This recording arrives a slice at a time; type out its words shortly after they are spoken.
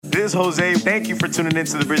This is Jose. Thank you for tuning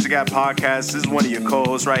into the Bridge the Gap podcast. This is one of your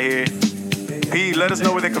co-hosts right here. P, let us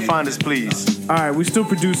know where they can find us, please. All right, we're still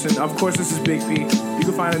producing. Of course, this is Big P. You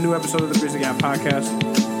can find a new episode of the Bridge the Gap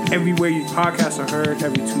podcast everywhere your podcasts are heard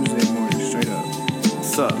every Tuesday morning, straight up.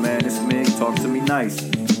 What's up, man? It's Mig. Talk to me nice.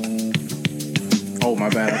 Oh, my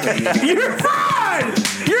bad. You're fine!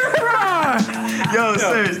 You're fine! Yo,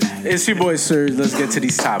 Serge. It's your boy, Serge. Let's get to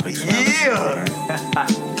these topics. Yeah!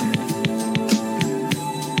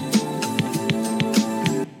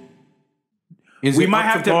 We might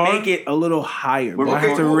have to make it a little higher. We might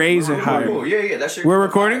have to raise it higher. Cool. Yeah, that shit. We're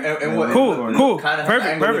recording? And what? Cool. Kind of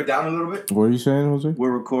Perfect. down a little bit. What are you saying, Jose? We're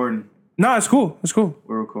recording. No, it's cool.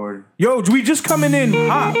 We're recording. Yo, we just coming in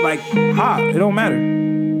hot. Like, hot. It don't matter.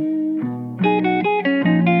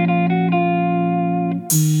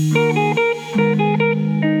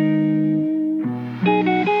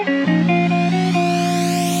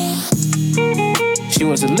 She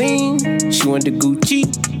wants to lean, she want the Gucci.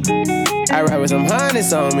 I ride with some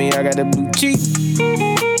harness on me, I got the blue cheek.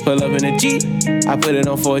 Pull up in a Jeep, I put it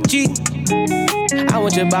on for a G. I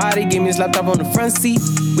want your body, give me a slap top on the front seat.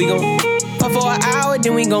 We gon' fuck for an hour,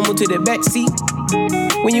 then we gon' move to the back seat.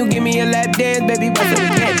 When you give me a lap dance, baby, bust it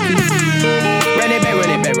back, please. Run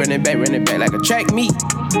it back like a track meet.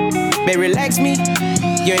 Baby, relax me,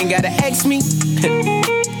 you ain't gotta ask me.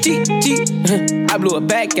 G, I blew it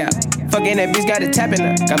back out. Fucking that bitch got it tapping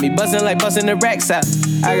up. Got me bustin' like bustin' the racks out.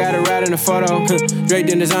 I got a ride in the photo. Drake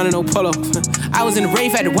didn't design no polo. I was in the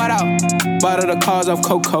rave at the White Out. Bottle the cars off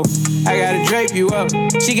Coco. I gotta drape you up.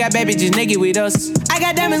 She got baby just naked with us. I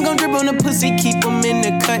got diamonds gon' drip on the pussy. Keep them in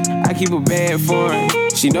the cut. I keep a bad for her.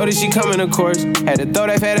 She know that she coming, of course. Had to throw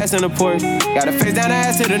that fat ass in the porch. Got her face down her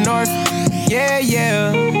ass to the north. Yeah.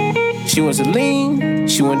 She wants to lean.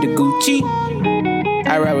 She want the Gucci.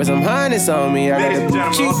 I ride with some harness on me. I got Ladies the and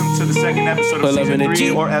gentlemen, Gucci. welcome to the second episode of Pull up season in a 3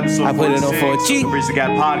 Jeep. or episode I put it on 46 for a of Jeep. the Bridge the Gap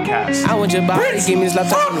podcast. I want your body, give me this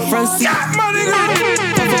laptop on the front seat. Fuck for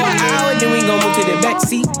an hour, then we gon' move to the back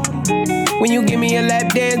seat. When you give me a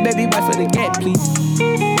lap dance, baby, bite for the gap, please.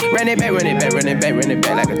 Run it back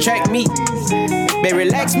like a track meet. Baby,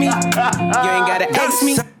 relax me, you ain't gotta ask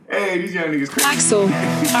me. Hey, these young niggas crazy. Axel.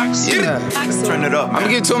 Turn it up, man. I'ma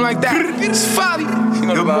give it to him like that. It's Fabi.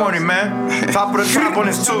 Good morning, man. Top of the top on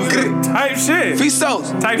this Tuesday. Type shit.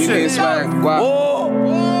 Fisos. Type shit.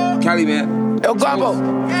 Oh, Cali, man. El Guapo.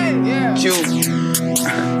 Q.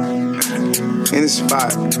 In the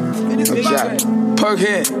spot. No shot.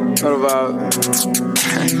 Perkhead. What about?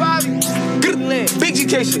 Big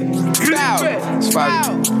education. Bow.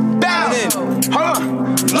 Spot. Bow. Hold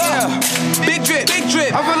on. Yeah. Big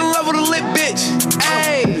drip. I fell in love with a lit bitch.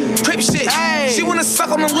 Ayy. Crip shit. Ay. She wanna suck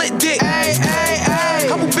on a lit dick. Ayy.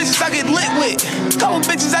 Couple bitches I get lit with.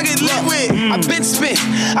 I been spit.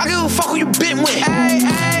 I give a fuck who you been with. Ayy.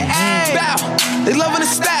 Bow. They loving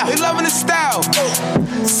the style.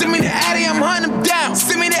 Send me the Addy, I'm hunting them down.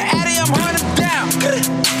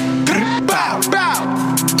 Bow.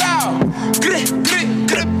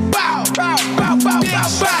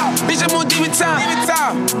 Bitch, I'm on demon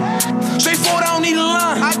time. Straightforward, I don't need a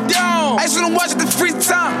line. I don't. I just wanna watch it the free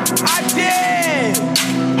time. I did.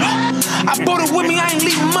 I bought it with me, I ain't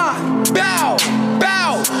leaving mine. Bow.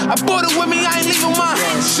 I bought it with me, I ain't leaving mine.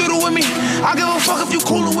 Shoot it with me. I give a fuck if you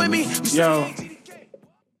coolin' with me. Yo,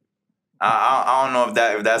 I don't know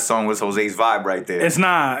if that song was Jose's vibe right there. it's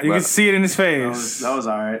not. You can see it in his face. That was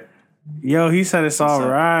all right. Yo, he said it's all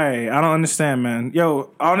right. I don't understand, man. Yo,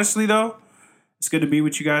 honestly, though, it's good to be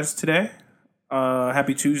with you guys today.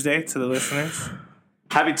 Happy Tuesday to the listeners.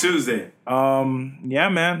 Happy Tuesday. Yeah,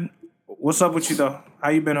 man. What's up with you, though? How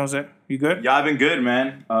you been, Jose? You good? Yeah, I've been good,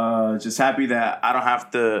 man. Just happy that I don't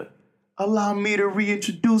have to allow me to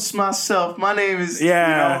reintroduce myself. My name is,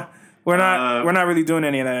 We're not really doing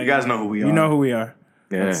any of that. You guys know who we are. You know who we are.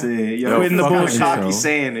 Yeah. That's it. Yo, Quitting the fuck bullshit. cocky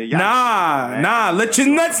saying it. Nah, let your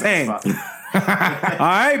nuts hang. All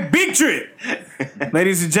right, big trip.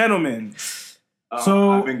 Ladies and gentlemen.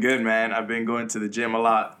 So I've been good, man. I've been going to the gym a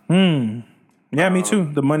lot. Yeah, me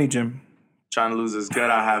too. The money gym. Trying to lose this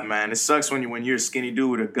gut I have, man. It sucks when you're a skinny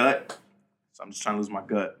dude with a gut. So I'm just trying to lose my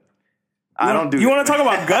gut. I don't do You that. want to talk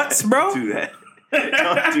about guts, bro? Don't do that.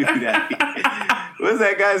 Don't do that. What's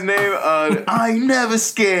that guy's name? I ain't never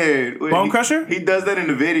scared. Wait, Bone Crusher? He does that in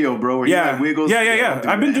the video, bro. Where he Yeah. like wiggles. Yeah. Don't do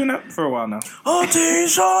I've been that. doing that for a while now. Oh,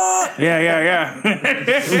 T-shirt. Yeah.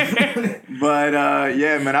 But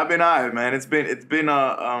yeah, man, I've been alright, man. It's been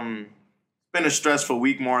a stressful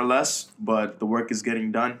week, more or less, but the work is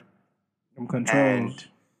getting done. I'm controlled. And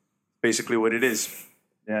basically what it is.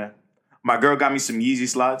 Yeah. My girl got me some Yeezy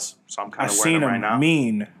slides, so I'm kind I of wearing seen them them. right now.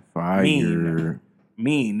 Mean. Fire.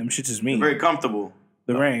 Mean. Them shits is mean. Very comfortable.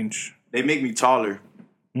 The range. They make me taller.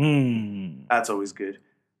 Mm. That's always good.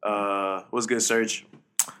 What's good, Serge?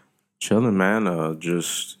 Chilling, man.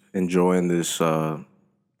 Just enjoying this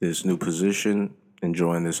this new position.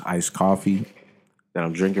 Enjoying this iced coffee that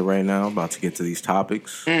I'm drinking right now. About to get to these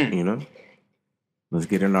topics. You know, let's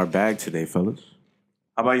get in our bag today, fellas.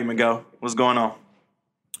 How about you, Miguel? What's going on?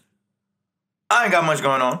 I ain't got much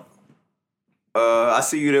going on. I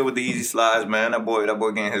see you there with the easy slides, man. That boy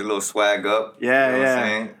getting his little swag up. Yeah, you know yeah. What I'm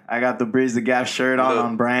saying? I got the Bridge the Gap shirt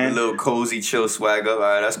on brand. A little cozy, chill swag up. All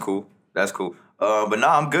right, that's cool. That's cool. But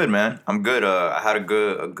nah, I'm good, man. I'm good. I had a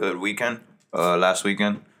good weekend. Last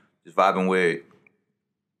weekend, just vibing with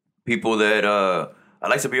people that I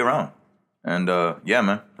like to be around. And yeah,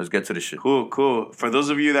 man, let's get to this shit. Cool. For those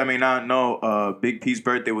of you that may not know, Big P's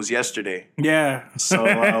birthday was yesterday. Yeah. So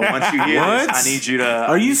once you hear this, What? I need you to.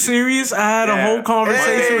 Are you serious? I had a Yeah. whole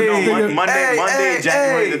conversation with this nigga. Monday,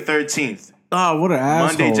 January hey. the 13th. Oh, what an asshole,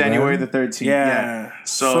 Monday, January man. the 13th. Yeah.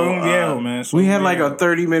 So Viejo, man. We had like Viejo. a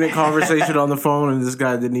 30-minute conversation on the phone, and this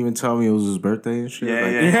guy didn't even tell me it was his birthday and shit.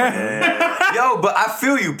 Like, Yeah. Yo, but I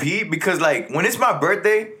feel you, Pete, because like when it's my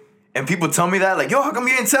birthday and people tell me that, like, yo, how come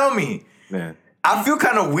you didn't tell me? Man. I feel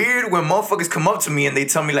kind of weird when motherfuckers come up to me and they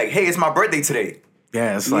tell me like, hey, it's my birthday today.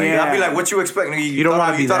 Yeah, it's like, Yeah. I'll be like, what you expecting? You don't thought,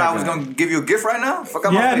 wanna be you thought that I was guy. gonna give you a gift right now? Fuck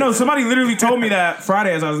out my Yeah, face. no, somebody literally told me that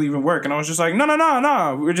Friday as I was leaving work, and I was just like,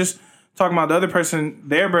 no. We were just talking about the other person,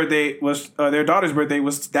 their birthday was, their daughter's birthday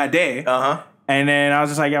was that day. Uh-huh. And then I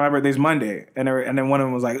was just like, yeah, my birthday's Monday. And then one of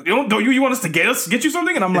them was like, don't you want us to get you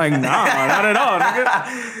something? And I'm like, nah, not at all,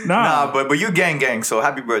 nigga. Nah. Nah, but you gang, so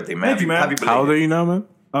happy birthday, man. Thank you, man. Happy belated. how old are you now, man?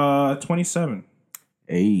 27.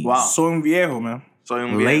 Hey. Wow. Soy un viejo, man. So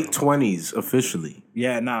Late 20s, officially.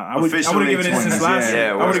 Yeah, nah. I would Official have given late it since 20s, last yeah. year.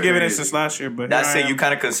 Yeah, I would have word. given it since last year, but That's here I it. You am.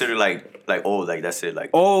 kind of consider like old, like that's it, like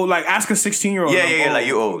Oh, like ask a 16-year-old. yeah, like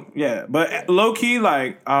you old. Yeah, but low key,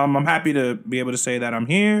 like I'm happy to be able to say that I'm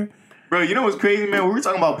here. Bro, you know what's crazy, man? We were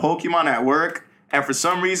talking about Pokemon at work, and for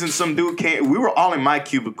some reason, some dude came. We were all in my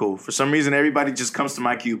cubicle. For some reason, everybody just comes to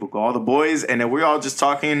my cubicle, all the boys, and then we're all just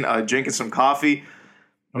talking, drinking some coffee.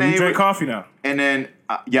 You drink coffee now. And then,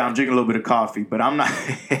 yeah, I'm drinking a little bit of coffee, but I'm not.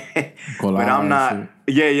 Colada but I'm and not.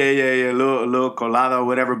 Yeah, a little colada or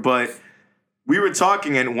whatever. But we were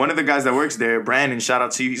talking, and one of the guys that works there, Brandon, shout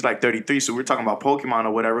out to you. He's like 33, so we're talking about Pokemon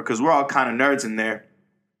or whatever because we're all kind of nerds in there.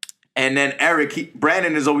 And then Eric,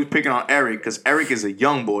 Brandon is always picking on Eric because Eric is a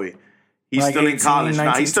young boy. He's Like still in 18, college.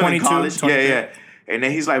 19, He's still 22, in college. 23. Yeah. And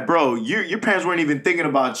then he's like, bro, your parents weren't even thinking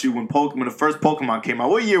about you when the first Pokemon came out.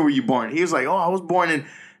 What year were you born? He was like, oh, I was born in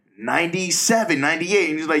 97, 98.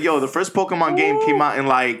 And he's like, yo, the first Pokemon game came out in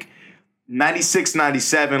like 96,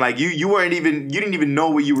 97. Like you didn't even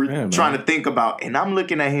know what you were trying to think about. And I'm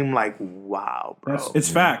looking at him like, wow, bro. It's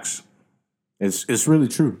facts. It's really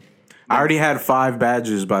true. I already had 5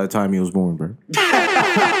 badges by the time he was born, bro. Yo,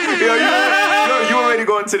 you already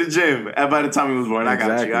going to the gym by the time he was born. I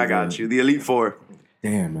got Exactly, you. The Elite Four.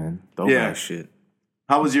 Damn, man. Don't Yeah. shit.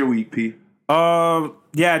 How was your week, P?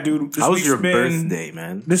 Yeah, dude. This How was week's your been, birthday,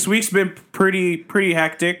 man? This week's been pretty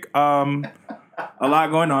hectic. A lot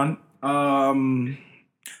going on.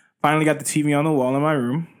 Finally got the TV on the wall in my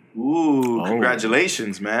room. Ooh,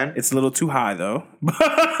 congratulations, man. It's a little too high though, but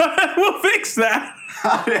we'll fix that.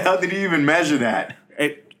 How the hell did you even measure that?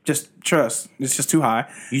 It just trust. It's just too high.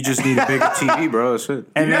 You just need a bigger TV, bro. That's it.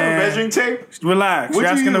 And You have a then measuring tape? relax. What'd You're you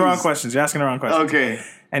asking the wrong use? questions. Okay.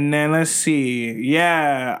 And then let's see.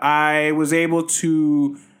 Yeah, I was able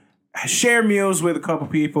to share meals with a couple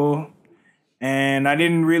people, and I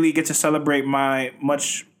didn't really get to celebrate my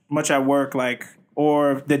much at work, like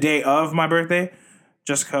or the day of my birthday,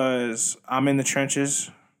 just because I'm in the trenches.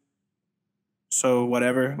 So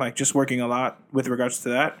whatever, like just working a lot with regards to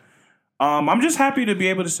that. I'm just happy to be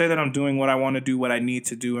able to say that I'm doing what I want to do, what I need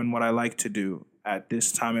to do, and what I like to do at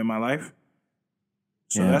this time in my life.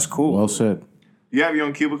 So that's cool. Well said. You have your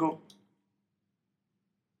own cubicle?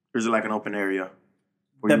 Or is it like an open area?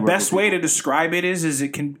 The best way to describe it is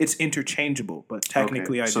it's interchangeable, but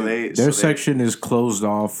technically I do. Their section is closed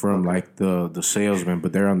off from like the salesman,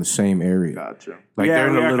 but they're on the same area. Gotcha. Like Yeah, they're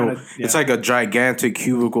in we a are little. kinda- yeah. It's like a gigantic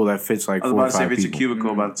cubicle that fits like I was 4 or about to say, 5 if it's a people.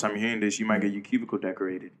 cubicle, by the time you're hearing this, you might get your cubicle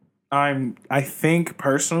decorated. I think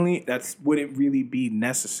personally that wouldn't really be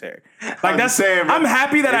necessary. Like I'm that's saying, bro, I'm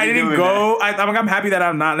happy that if I you're didn't doing go. I'm happy that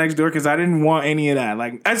I'm not next door because I didn't want any of that.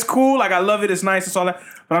 Like that's cool. Like I love it. It's nice. It's all that.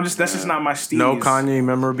 But that's just not my steez. No Kanye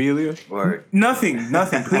memorabilia. Word. Nothing.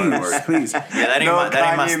 Please, please. Yeah, that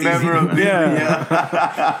ain't my Stevie. memorabilia.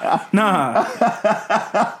 Yeah. Nah.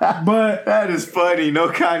 But That is funny. No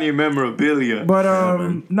Kanye memorabilia.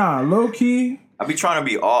 nah. Low key. I be trying to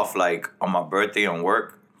be off like on my birthday on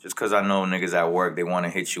work Just because I know niggas at work, they want to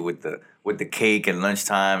hit you with the cake at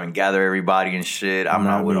lunchtime and gather everybody and shit. I'm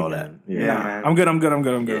not with all that. Yeah, man. I'm good. I'm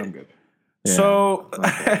good. Yeah. So,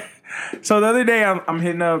 so the other day I'm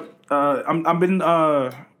hitting up. I've been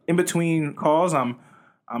in between calls. I'm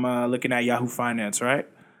looking at Yahoo Finance, right?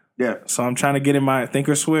 Yeah. So I'm trying to get in my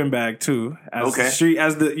Thinkorswim bag too. As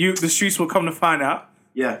the streets will come to find out.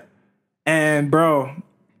 Yeah. And bro,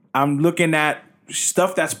 I'm looking at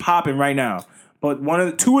stuff that's popping right now. But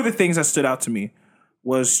two of the things that stood out to me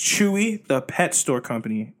was Chewy, the pet store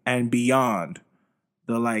company, and Beyond,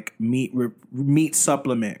 the like meat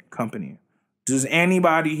supplement company. Is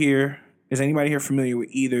anybody here familiar with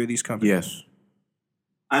either of these companies? Yes.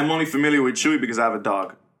 I'm only familiar with Chewy because I have a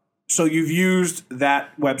dog. So you've used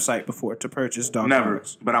that website before to purchase dog Never,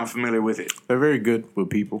 products? but I'm familiar with it They're very good with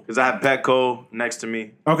people. because I have Petco next to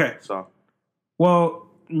me. Okay. So Well,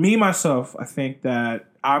 myself, I think that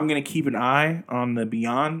I'm going to keep an eye on the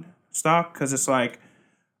Beyond stock because it's like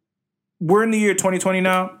we're in the year 2020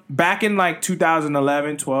 now. Back in like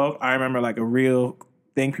 2011, 12, I remember like a real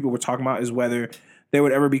thing people were talking about is whether there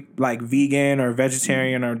would ever be like vegan or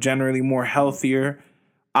vegetarian or generally more healthier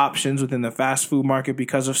options within the fast food market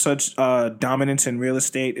because of such dominance in real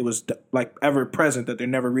estate. It was like ever present that they're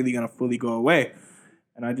never really going to fully go away.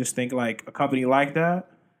 And I just think like a company like that,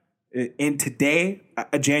 in today,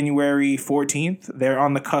 January 14th, they're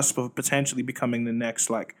on the cusp of potentially becoming the next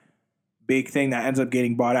like big thing that ends up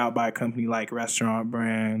getting bought out by a company like Restaurant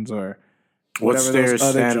Brands or What's whatever their those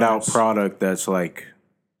other standout joints. product that's like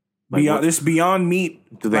Beyond this Beyond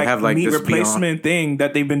Meat? Do they have, like, meat this replacement thing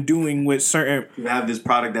that they've been doing with certain? we have this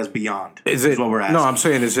product that's Beyond. Is it? Is what we're asking. No, I'm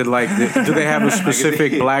saying, is it like? Do they have a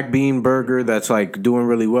specific black bean burger that's like doing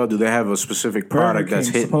really well? Do they have a specific product Burger that's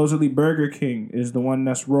King. hitting? Supposedly, Burger King is the one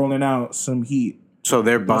that's rolling out some heat. So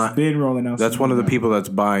they're That's buying. been rolling out. That's some one of the heat. people that's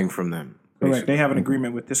buying from them. Correct. They have an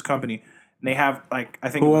agreement with this company. And they have like I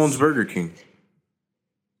think Who it was- owns Burger King?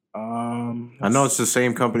 I know it's the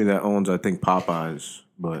same company that owns, I think, Popeyes,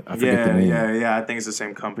 but I forget the name. Yeah. I think it's the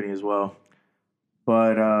same company as well.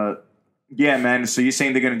 But yeah, man. So you're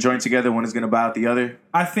saying they're gonna join together? One is gonna buy out the other?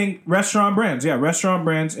 I think Restaurant Brands. Yeah, Restaurant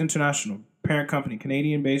Brands International, parent company,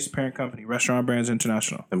 Canadian-based parent company, Restaurant Brands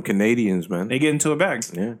International. Them Canadians, man. They get into a bag.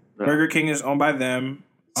 Yeah. Burger King is owned by them.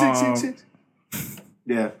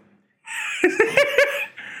 Yeah.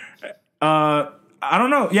 I don't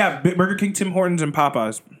know. Yeah, Burger King, Tim Hortons, and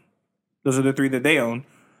Popeyes. Those are the three that they own.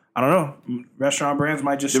 I don't know. Restaurant Brands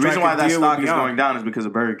might just The reason why strike a that deal stock with is Beyond. going down is because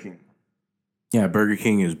of Burger King. Yeah, Burger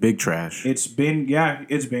King is big trash. It's been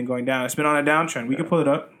going down. It's been on a downtrend. We can pull it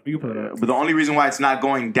up. But the only reason why it's not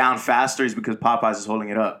going down faster is because Popeyes is holding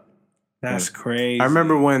it up. That's crazy. I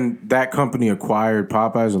remember when that company acquired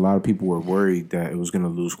Popeyes, a lot of people were worried that it was going to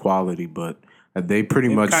lose quality, but they pretty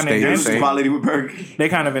much kinda stayed the enhanced There's same. quality with Burger King. they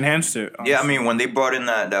kind of enhanced it. Yeah, I mean, when they brought in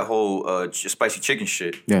that whole spicy chicken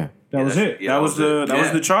shit, Yeah. that was it. yeah, that was the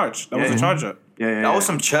Yeah. charge. That was the charge up. Yeah. that was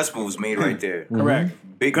some chess moves made right there. Correct.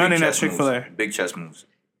 Big Gunning big at chess Chick-fil-A. moves. Big chess moves.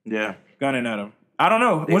 Yeah. Gunning at him. I don't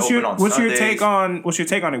know. They What's your open on Sundays. take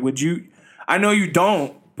on it? Would you? I know you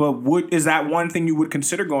don't, but is that one thing you would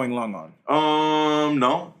consider going long on?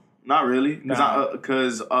 No, not really.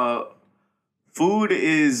 Because food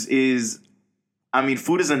is. I mean,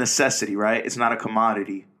 food is a necessity, right? It's not a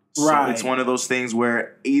commodity. So Right. it's one of those things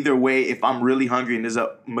where either way, if I'm really hungry and there's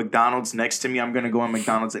a McDonald's next to me, I'm gonna go to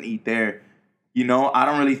McDonald's and eat there. You know, I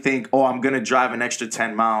don't really think, I'm going to drive an extra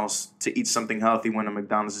 10 miles to eat something healthy when a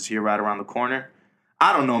McDonald's is here right around the corner.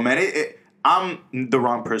 I don't know, man. I'm the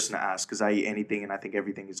wrong person to ask because I eat anything and I think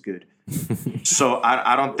everything is good. So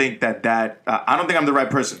I don't think I don't think I'm the right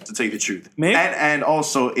person to tell you the truth. Maybe. And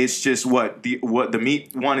also, it's just the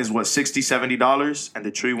meat one is $60, $70 and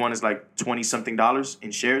the Chewy one is like $20-something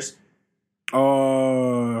in shares.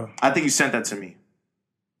 I think you sent that to me.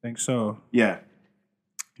 think so. Yeah.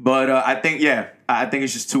 But I think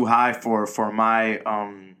it's just too high for my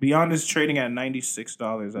Beyond is trading at $96.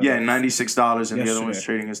 $96 and the other one's Yesterday.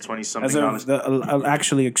 trading as 20 As something of dollars.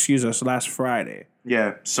 actually, excuse us, last Friday.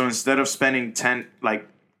 Yeah. So instead of spending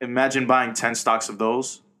imagine buying 10 stocks of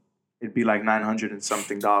those, it'd be like $900 and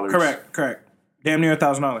something. Correct. Damn near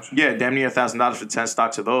 $1,000. Yeah, damn near $1,000 for 10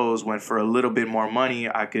 stocks of those. When for a little bit more money,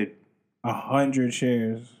 I could 100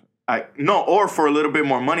 shares. or for a little bit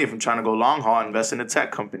more money, if I'm trying to go long haul, invest in a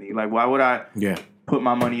tech company. Like, why would I put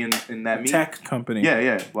my money in that meat? Tech company.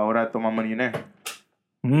 Yeah. Why would I throw my money in there?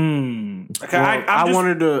 Okay, Well, I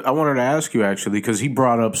wanted to ask you actually because he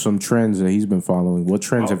brought up some trends that he's been following. What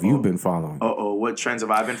trends have you been following What trends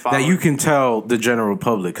have I been following? that you can tell the general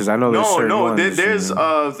public? Because I know there's certain ones. There's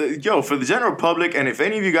for the general public, and if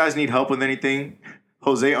any of you guys need help with anything,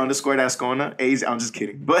 Jose _ Ascona. I'm just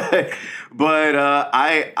kidding. But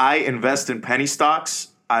I invest in penny stocks.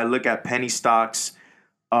 I look at penny stocks,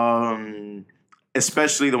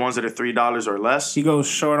 especially the ones that are $3 or less. He goes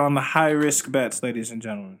short on the high risk bets, ladies and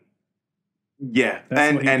gentlemen. Yeah,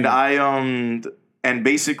 That's what he and do. and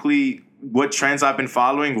basically what trends I've been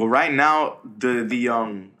following. Well, right now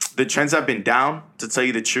the trends have been down, to tell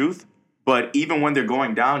you the truth. But even when they're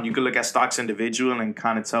going down, you can look at stocks individual and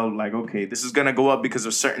kind of tell, like, okay, this is going to go up because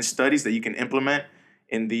of certain studies that you can implement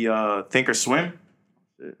in the Thinkorswim.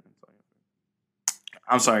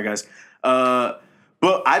 I'm sorry, guys.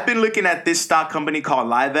 But I've been looking at this stock company called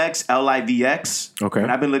LiveX, LIVX. Okay.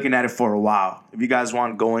 And I've been looking at it for a while. If you guys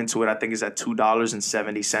want to go into it, I think it's at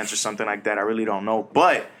 $2.70 or something like that. I really don't know.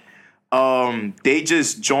 But they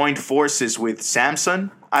just joined forces with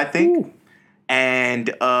Samsung, I think. Ooh.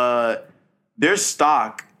 And their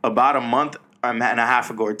stock about a month and a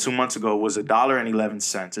half ago or 2 months ago was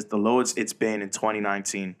 $1.11. It's the lowest it's been in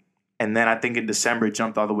 2019. And then I think in December it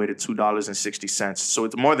jumped all the way to $2.60. So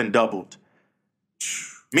it's more than doubled.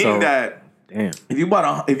 Meaning that damn. if you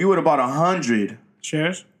would have bought 100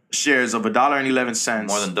 Shares of $1.11,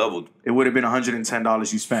 More than doubled. it would have been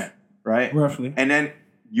 $110 you spent, right? roughly. And then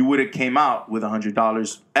you would have came out with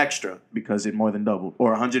 $100 extra because it more than doubled,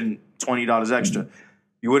 or $120 extra.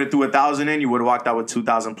 You would have threw 1,000 in, you would have walked out with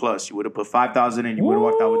 2,000 plus. You would have put 5,000 in, you would have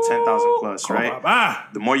walked out with 10,000 plus, right?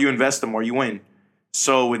 The more you invest, the more you win.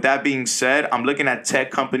 So with that being said, I'm looking at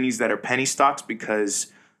tech companies that are penny stocks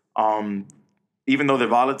because even though they're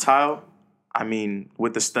volatile, I mean,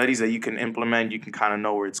 with the studies that you can implement, you can kind of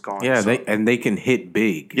know where it's going. Yeah, so, they can hit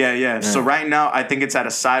big. Yeah. So right now, I think it's at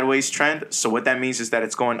a sideways trend. So what that means is that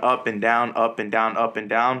it's going up and down, up and down, up and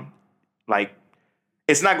down. Like,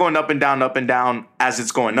 it's not going up and down as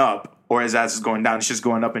it's going up or as it's going down. It's just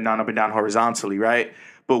going up and down horizontally, right?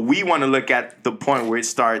 But we want to look at the point where it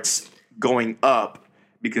starts going up,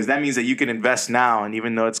 because that means that you can invest now, and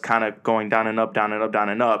even though it's kind of going down and up, down and up, down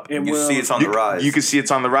and up, You see it's on the rise. You can see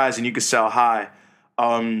it's on the rise, and you can sell high.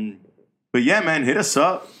 But yeah, man, hit us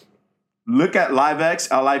up. Look at LiveX,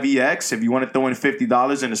 LIVX, if you want to throw in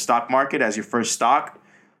 $50 in the stock market as your first stock.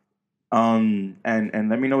 And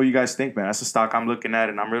let me know what you guys think, man. That's a stock I'm looking at,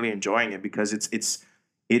 and I'm really enjoying it because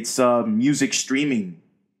it's a music streaming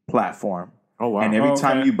platform. Oh, wow. And every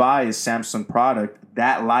time you buy a Samsung product,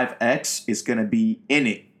 that LiveX is going to be in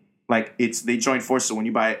it. Like, they joined forces. So when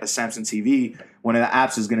you buy a Samsung TV, one of the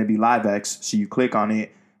apps is going to be LiveX. So you click on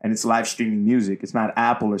it, and it's live streaming music. It's not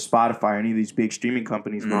Apple or Spotify or any of these big streaming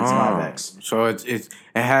companies, but it's LiveX. So it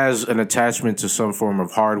has an attachment to some form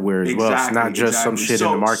of hardware as well. It's not just some shit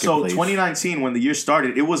in the marketplace. So 2019, when the year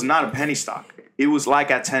started, it was not a penny stock. It was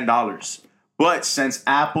like at $10. But since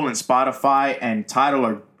Apple and Spotify and Tidal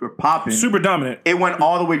are popping, Super dominant. it went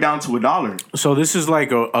all the way down to $1. So this is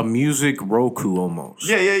like a music Roku almost.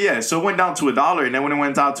 Yeah. So it went down to $1, and then when it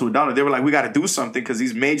went down to $1, they were like, "We got to do something," because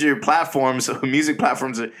these major platforms, music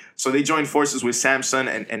platforms, so they joined forces with Samsung,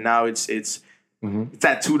 and now it's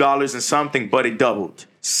at $2 and something, but it doubled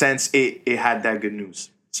since it had that good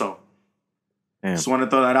news. So just want to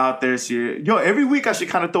throw that out there. So every week I should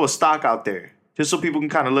kind of throw a stock out there just so people can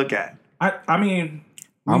kind of look at. I mean,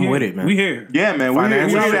 I'm with it, man. We here. Yeah, man. We're here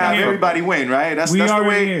to have here. everybody win, right? That's the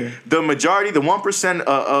way. Here. The majority, the 1%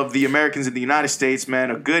 of the Americans in the United States,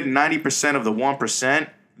 man, a good 90% of the 1%,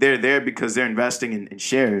 they're there because they're investing in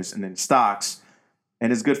shares and in stocks.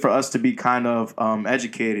 And it's good for us to be kind of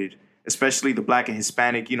educated, especially the Black and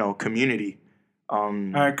Hispanic, community.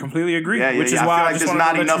 I completely agree. Yeah. Which is I why feel I like just there's wanted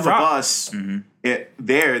not to let enough you of rock. us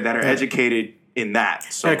there that are educated in that.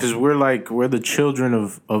 So. Yeah, because we're the children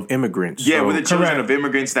of immigrants. Yeah, so. we're the children of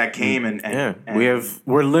immigrants that came and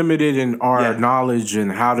we're limited in our knowledge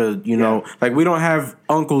and how to, like we don't have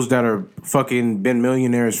uncles that are fucking been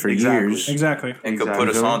millionaires for years. Exactly. And could put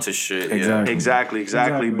us onto shit.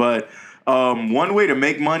 Exactly. But one way to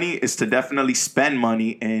make money is to definitely spend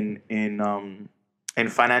money in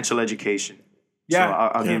financial education. Yeah.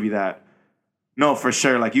 So I'll give you that. No, for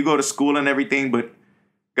sure. Like, you go to school and everything, but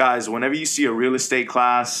guys, whenever you see a real estate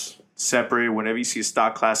class separate, whenever you see a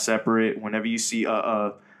stock class separate, whenever you see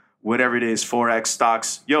whatever it is, Forex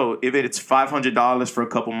stocks, if it's $500 for a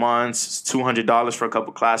couple months, it's $200 for a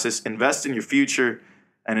couple classes, invest in your future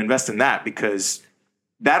and invest in that, because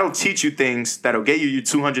that'll teach you things that'll get you your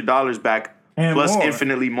 $200 back and plus more.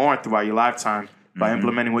 Infinitely more throughout your lifetime by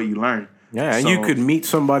implementing what you learn. Yeah, and you could meet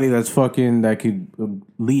somebody that could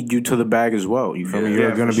lead you to the bag as well. You feel me?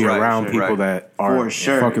 You're going to be around people that are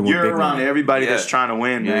fucking with You're big around money. everybody that's trying to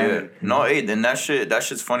win, man. Yeah. No, then that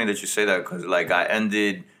shit's funny that you say that, because like I sent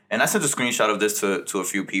a screenshot of this to a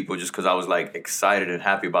few people just because I was like excited and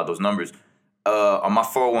happy about those numbers. on my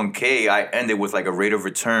 401k, I ended with like a rate of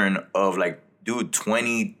return of like, dude,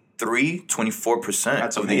 24%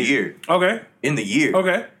 of the year. Okay. In the year.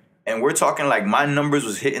 Okay. And we're talking like my numbers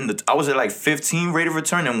was hitting I was at like 15 rate of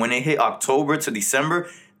return. And when it hit October to December,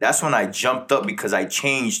 that's when I jumped up because I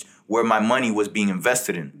changed where my money was being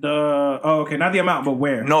invested in. Okay. Not the amount, but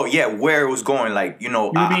where. No, yeah, where it was going. Like, you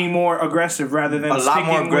know. You're being more aggressive rather than a lot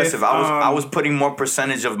more aggressive. With, I was putting more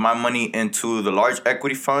percentage of my money into the large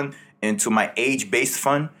equity fund, into my age-based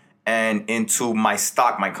fund, and into my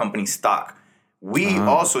stock, my company stock. We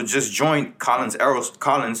also just joined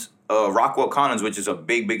Rockwell Collins, which is a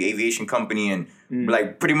big aviation company, and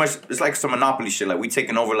like pretty much it's like some monopoly shit. Like we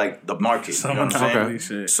taking over like the market. Some you know what I'm saying?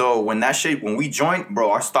 shit. So when we joined,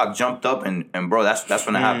 bro, our stock jumped up, and bro, that's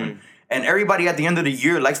when it happened. And everybody at the end of the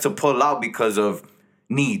year likes to pull out because of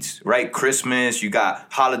needs, right? Christmas, you got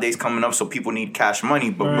holidays coming up, so people need cash money.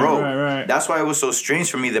 But right. That's why it was so strange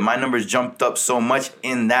for me that my numbers jumped up so much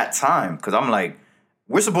in that time. Because I'm like,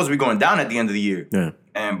 we're supposed to be going down at the end of the year. Yeah.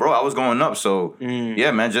 And bro, I was going up. So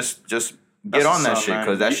yeah, man, just get on that shit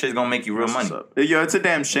because that shit's gonna make you real money. Yo, it's a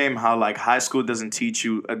damn shame how like high school doesn't teach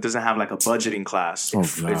you, doesn't have like a budgeting class, Oh,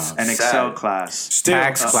 God. an Excel class,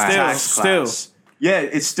 Tax class. Still. Yeah,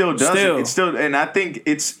 it still doesn't. Still. It's still, and I think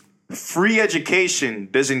it's free education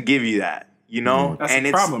doesn't give you that. You know, That's and a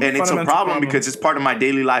it's problem. and it's a Fundamental problem problem. because it's part of my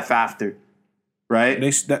daily life after, right?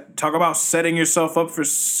 Talk about setting yourself up for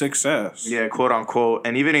success. Yeah, quote unquote.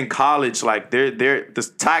 And even in college, like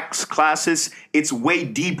the tax classes, it's way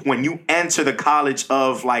deep when you enter the college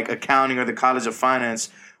of like accounting or the college of finance,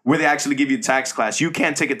 where they actually give you a tax class. You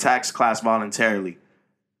can't take a tax class voluntarily.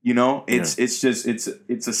 You know, it's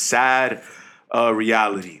a sad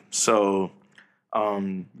reality. So,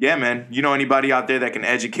 yeah, man. You know anybody out there that can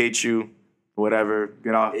educate you, whatever?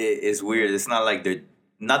 Get off. It's weird. It's not like they're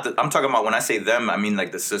not. I'm talking about when I say them, I mean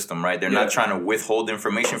like the system, right? They're not trying to withhold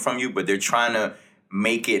information from you, but they're trying to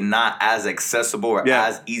make it not as accessible or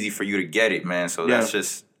as easy for you to get it, man. So that's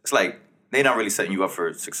just it's like they're not really setting you up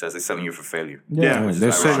for success. They're setting you for failure. Yeah.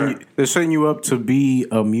 They're setting you up to be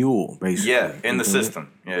a mule, basically. Yeah, in the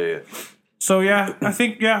system. Yeah. So yeah, I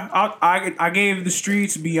think I gave the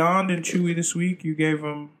streets Beyond and Chewy this week. You gave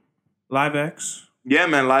them LiveX. Yeah,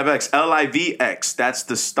 man. LiveX, LIVX. That's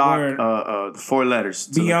the stock. 4 letters.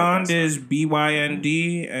 Beyond is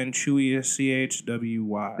BYND and Chewy is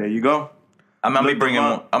CHWY. There you go. I might be Look bringing them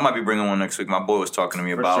one. up. I might be bringing one next week. My boy was talking to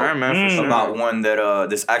me about sure, man, for sure. about one that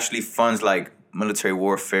this actually funds like military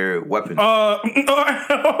warfare weapons.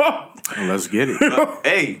 Let's get it.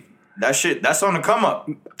 Hey, that shit, that's on the come up.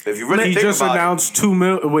 If you really He think just about announced 2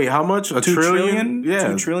 million. Wait, how much? $1 trillion? Yeah.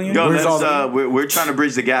 $2 trillion. Yo, Where's let's, all we're trying to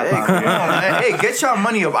bridge the gap out Come here. on, man. Hey, get y'all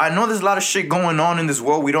money up. I know there's a lot of shit going on in this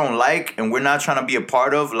world we don't like, and we're not trying to be a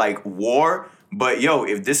part of, like war. But yo,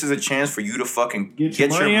 if this is a chance for you to fucking get your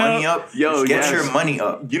money up, Yo, get yes. your money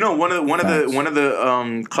up. You know, one of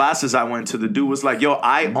the classes I went to, the dude was like, "Yo,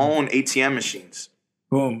 I own ATM machines.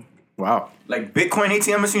 Boom. Wow. Like Bitcoin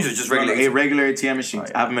ATM machines or just regular? Regular ATM machines.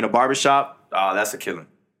 I have them in a barbershop. Oh, that's a killing.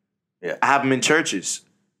 I have them in churches."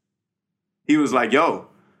 He was like, "Yo,"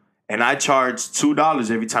 and I charge $2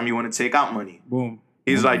 every time you want to take out money. Boom.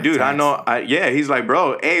 He's like, dude, I know. He's like,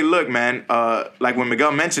 bro, hey, look, man. Like when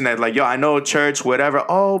Miguel mentioned that, like, yo, I know church, whatever.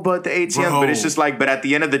 Oh, but the ATM. But it's just like, but at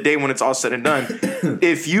the end of the day, when it's all said and done,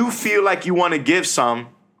 if you feel like you want to give some,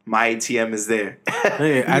 my ATM is there.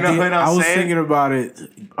 Hey, You know what I'm I was saying? thinking about it.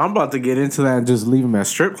 I'm about to get into that and just leave them at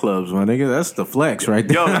strip clubs, my nigga. That's the flex right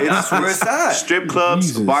there. Yo, it's Where it's at. strip clubs,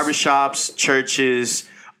 Jesus. barbershops, churches,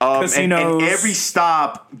 and Casinos. every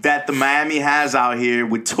stop that the Miami has out here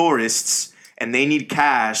with tourists, and they need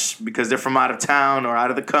cash because they're from out of town or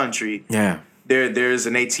out of the country. Yeah. There's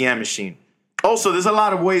an ATM machine. Also, there's a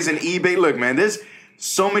lot of ways in eBay. Look, man, there's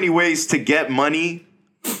so many ways to get money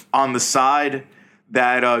on the side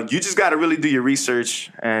that you just got to really do your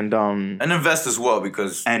research and invest as well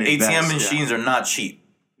because And ATM invest, machines are not cheap.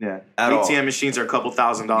 yeah, At all. ATM machines are a couple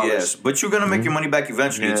 $1,000s. Yes, but you're gonna make your money back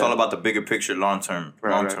eventually. It's Yeah. all about the bigger picture, long term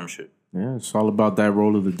shit. Yeah, it's all about that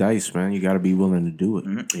roll of the dice, man. You got to be willing to do it.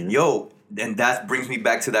 Mm-hmm. You know? Yo, and that brings me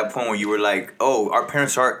back to that point where you were like, "Oh, our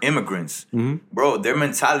parents are immigrants, bro. Their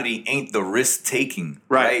mentality ain't the risk taking,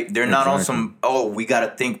 right? They're not on some. Oh, we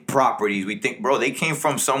gotta think properties. We think, bro. They came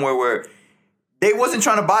from somewhere where they wasn't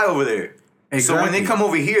trying to buy over there. So when they Exactly. come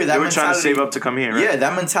over here, that They were trying to mentality- save up to come here, right? Yeah,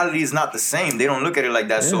 that mentality is not the same. They don't look at it like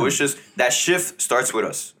that. So it's just that shift starts with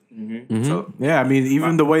us. So Yeah, I mean,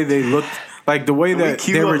 even the way they looked, like the way that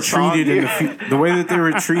cue they were up song treated in here? the way that they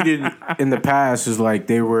were treated in the past is like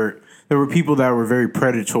there were people that were very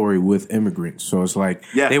predatory with immigrants. So it's like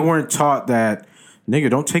Yeah. they weren't taught that Nigga,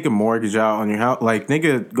 don't take a mortgage out on your house. Like,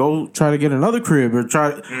 nigga, go try to get another crib or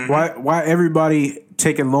try. Why everybody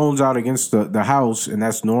taking loans out against the house, and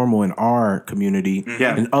that's normal in our community.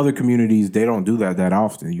 Yeah. In other communities, they don't do that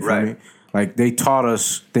often. You feel Right. me? Like, they taught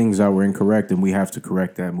us things that were incorrect, and we have to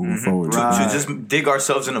correct that moving forward. Right. To just dig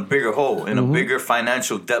ourselves in a bigger hole, in a bigger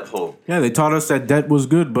financial depth hole. Yeah, they taught us that debt was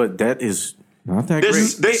good, but debt is not that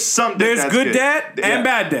great. There's some debt There's that's good debt and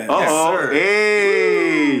bad debt. Uh-oh. sir.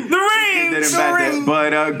 Hey. The ring. Debt and bad debt.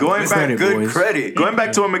 But going back, credit, Good boys. credit. going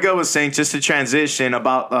back to what Miguel was saying, just to transition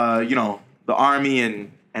about the army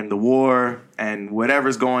and the war and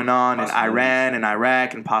whatever's going on in Iran and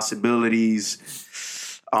Iraq and possibilities.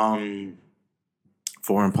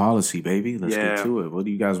 Foreign policy, baby. Let's Yeah. get to it. What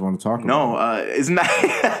do you guys want to talk about? No, it's not.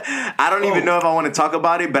 I don't even know if I want to talk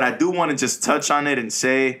about it, but I do want to just touch on it and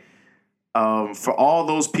say, for all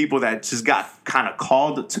those people that just got kind of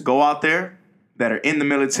called to go out there, that are in the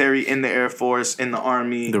military, in the Air Force, in the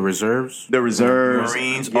Army, The reserves? the reserves,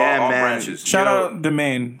 Marines, yeah, all man. branches. Shout Yo, out the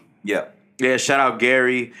main. Yeah. Yeah, shout out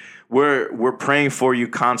Gary. We're praying for you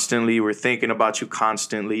constantly. We're thinking about you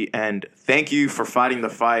constantly, and thank you for fighting the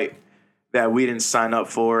fight that we didn't sign up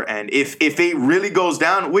for. And if it really goes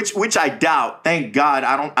down, which I doubt, thank God,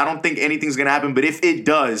 I don't think anything's gonna happen. But if it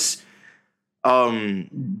does,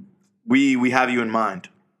 we have you in mind.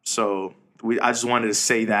 So I just wanted to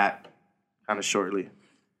say that kind of shortly.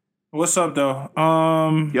 What's up, though?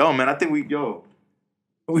 Yo, man, I think yo.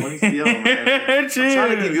 Yo, man. I'm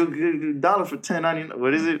trying to give you $1 for $10.99.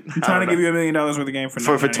 What is it? I'm trying to give you $1 million worth of game for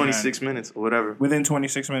for $9.99. 26 minutes or whatever. Within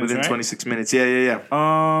 26 minutes. Within right? 26 minutes. Yeah.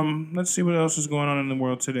 Let's see what else is going on in the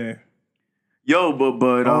world today. Yo,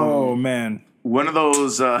 but Oh man, one of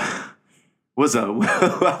those what's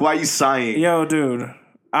up? Why are you sighing? yo, dude,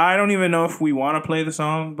 I don't even know if we want to play the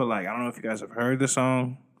song, but like, I don't know if you guys have heard the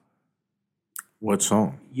song What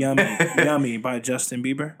song? "Yummy, Yummy" by Justin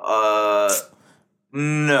Bieber.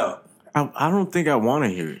 No. I don't think I want to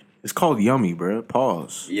hear it. It's called Yummy, bro.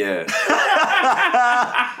 Pause. Yeah.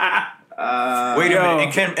 Wait a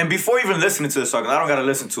minute. And before even listening to the song, I don't got to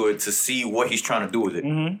listen to it to see what he's trying to do with it.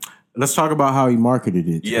 Let's talk about how he marketed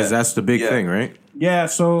it, because Yeah. that's the big Yeah. thing, right? Yeah,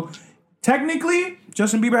 so technically,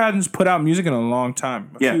 Justin Bieber hasn't put out music in a long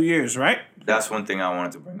time, a Yeah. few years, right? That's one thing I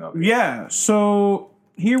wanted to bring up. Yeah, so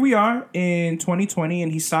here we are in 2020,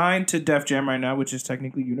 and he's signed to Def Jam right now, which is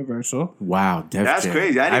technically Universal. Wow, Def That's Jam.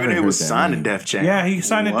 crazy. I didn't even know he haven't was heard that signed to name. Def Jam. Yeah, he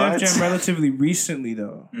signed to What? Def Jam relatively recently,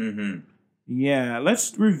 though. Mm-hmm. Yeah,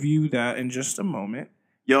 let's review that in just a moment.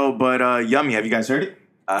 Yo, but Yummy, have you guys heard it?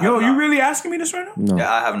 Yo, you really asking me this right now? No, Yeah,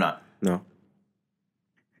 I have not. no.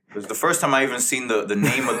 It was the first time I even seen the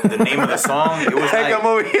name of the song. It was Heck, like I'm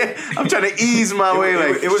over here. I'm trying to ease my way.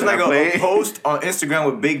 it was should like I play a post on Instagram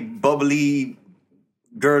with big bubbly,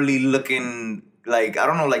 girly looking, like I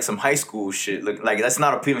don't know, like some high school shit. Like that's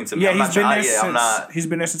not appealing to me. Yeah, I'm not he's been there trying- I'm not. he's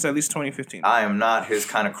been there since at least 2015. I am not his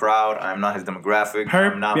kind of crowd. I am not his demographic.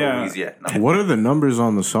 Herb, I'm not yeah. what he's yet. No. What are the numbers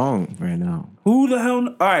on the song right now? Who the hell?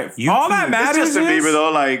 All right, all that It's matters Justin is Bieber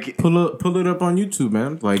though. Like, Pull it up on YouTube,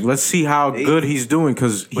 man. Like, let's see how good he's doing,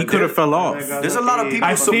 because he could have fell off. There's a lot of people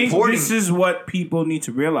I think supporting. this is what people need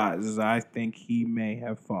to realize. Is I think he may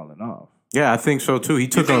have fallen off. Yeah, I think so too. He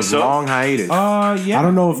took a think so? long hiatus. Yeah. I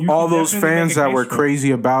don't know if You all can those definitely fans make a that case were for it.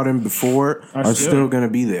 crazy about him before are still- still going to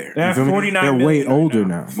be there. They have You feel me? 49 They're way million right older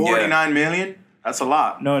now. now. 49 million? That's a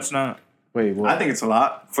lot. No, it's not. Wait, what? I think it's a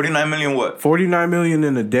lot. 49 million what? 49 million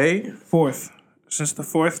in a day? Fourth. Since the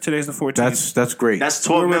 4th, today's the 14th. That's great. That's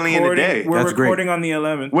 12 million a day. We're That's great. recording on the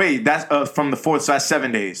 11th. Wait, that's from the 4th, so that's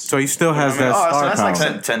 7 days. so he still has that Oh, so star that's like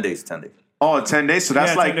power. 10 days. 10 days. Oh, 10 days? So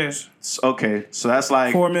that's Yeah, like 10 days. Okay, so that's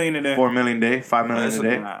like 4 million a day. 4 million a day, 5 million That's a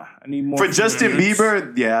day. Nah, I need more For Justin millions.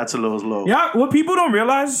 Bieber, yeah, that's a little low. Yeah, what people don't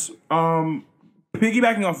realize,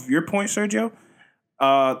 piggybacking off your point, Sergio,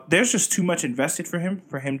 there's just too much invested for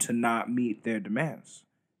him to not meet their demands.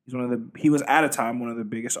 He was at a time one of the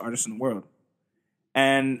biggest artists in the world.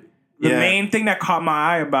 And the Yeah. main thing that caught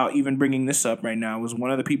my eye about even bringing this up right now was one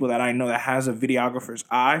of the people that I know that has a videographer's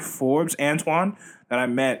eye, Forbes Antoine, that I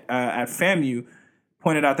met at FAMU,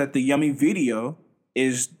 pointed out that the Yummy video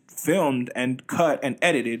is filmed and cut and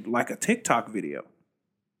edited like a TikTok video.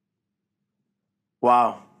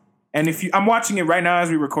 Wow. And I'm watching it right now as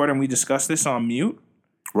we record and we discuss this on mute,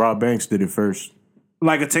 Rob Banks did it first.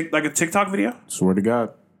 like a TikTok video. Swear to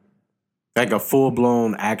God. Like a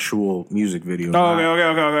full-blown actual music video. Oh, not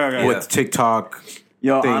okay. with TikTok.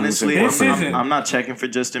 Yo, things honestly, and This isn't- I'm not checking for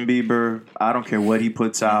Justin Bieber. I don't care what he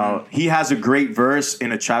puts out. He has a great verse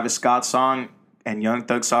in a Travis Scott song and Young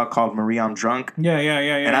Thug song called Marie I'm Drunk. Yeah.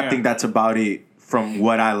 And I think that's about it from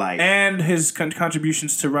what I like. and his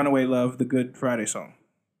contributions to Runaway Love, the Good Friday song.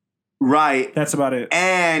 Right. That's about it.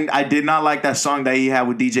 And I did not like that song that he had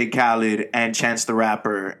with DJ Khaled and Chance the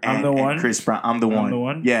Rapper and, I'm the One? and Chris Brown. I'm the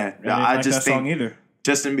one. Yeah. I didn't like just that think song either.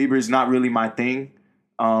 Justin Bieber is not really my thing.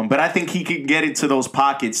 But I think he could get into those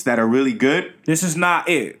pockets that are really good. This is not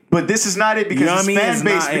it. But this is not it because his Yummy is fan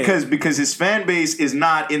base not it. because his fan base is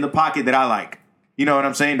not in the pocket that I like. You know what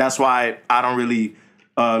I'm saying? That's why I don't really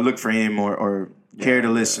look for him or care to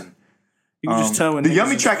listen. You can just tell when the niggas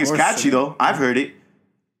Yummy track is forced catchy it. though. I've heard it.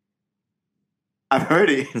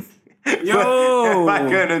 Yo, Am I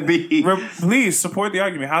gonna be? Please support the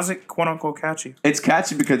argument. How's it quote unquote catchy? It's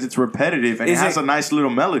catchy because it's repetitive and it has a nice little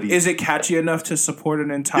melody. Is it catchy enough to support an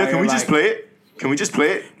entire? Can we just play it? Can we just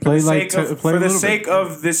play it? Play For the sake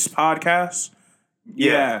of this podcast.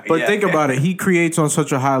 Yeah, But think about it. He creates on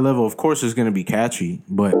such a high level. Of course, it's going to be catchy.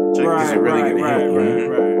 But is it really going to hit?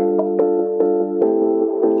 right.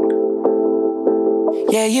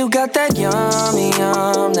 Yeah, you got that yummy,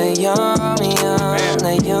 that yummy,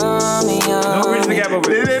 that yummy, No bridge the gap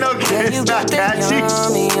over It there. ain't okay. It's not catchy.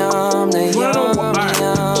 yummy, that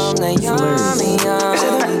yummy,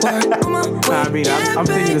 I mean, I'm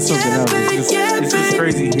thinking of something else. It's just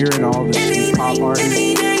crazy hearing all these pop artists.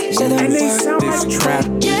 And they sound This like trap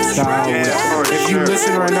style. Yeah, for If you sure.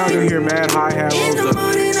 listen right now, you'll hear mad hi-hat rolls up.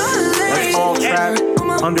 That's all trap,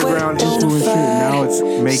 underground influence shit. Now it's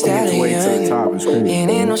making its way to the top. It's crazy.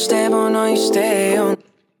 ain't no step on, no, you stay on.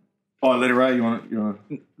 Oh, let it ride. You want?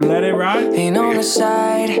 Let it ride. Ain't on the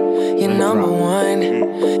side, you're number one.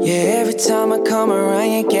 Yeah, every time I come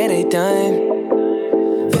around, you get it done.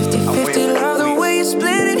 50-50, love the way you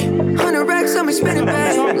split it. 100 racks on me, spin it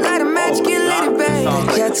back. Light a match, get lit it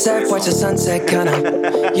back. Jet set, watch the sunset,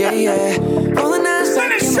 kinda. Yeah. Rolling eyes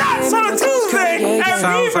back in my Shots on a Tuesday at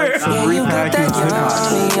Sounds like Beaver. some Yeah, you got that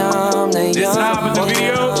repackaged yummy, Nah, but the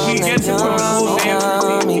video, he gets into a full dance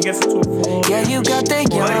routine. He gets into a full. Yeah, you got that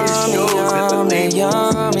yummy.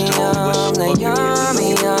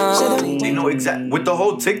 They know exactly with the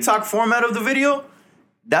whole TikTok format of the video.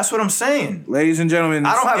 That's what I'm saying. Ladies and gentlemen,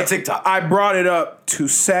 I don't have a TikTok. I brought it up to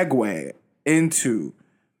segue into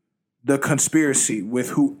the conspiracy with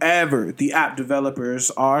whoever the app developers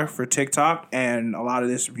are for TikTok and a lot of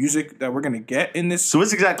this music that we're gonna get in this. So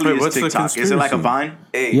what's exactly Wait, is what's the TikTok? Is it like a conspiracy? Vine?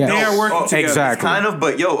 Hey, Yeah. They are working together. Exactly. Kind of,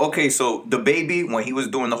 but okay, so the baby when he was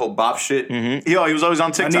doing the whole bop shit, Yo, he was always on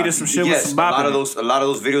I TikTok. needed some shit with yes, some a lot bopping. of those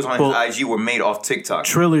videos on Well, his IG were made off TikTok.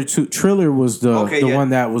 Triller was the Okay, one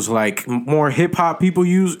that was like more hip hop people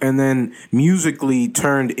use, and then musically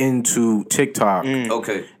turned into TikTok.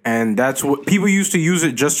 Okay, And that's what people used to use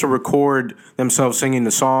it just to record themselves singing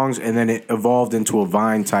the songs, and then it evolved into a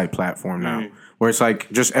Vine type platform now, where it's like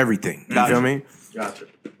just everything. You Gotcha. feel me? Gotcha.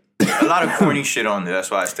 a lot of corny shit on there. That's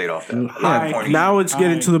why I stayed off that. A lot of corny. Now it's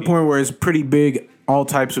getting to the point where it's pretty big. All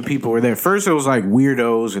types of people were there. First, it was like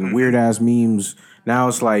weirdos and weird ass memes. Now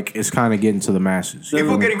it's like it's kind of getting to the masses.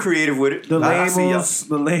 People getting creative with it. The I see ya.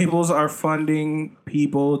 labels are funding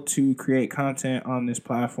people to create content on this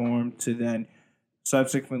platform to then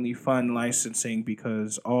subsequently fund licensing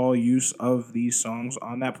because all use of these songs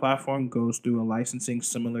on that platform goes through a licensing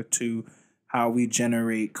similar to how we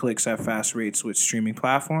generate clicks at fast rates with streaming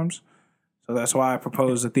platforms. So that's why I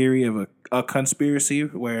propose the theory of a conspiracy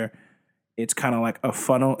where it's kind of like a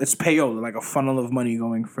funnel. It's payola, like a funnel of money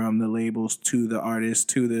going from the labels to the artists,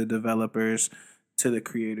 to the developers, to the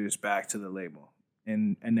creators, back to the label.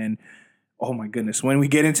 And then, oh my goodness, when we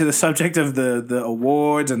get into the subject of the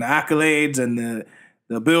awards and the accolades and the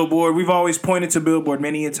Billboard, we've always pointed to Billboard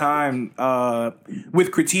many a time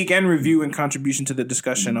with critique and review and contribution to the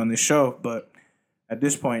discussion on this show. But at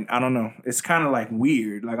this point, I don't know. It's kind of like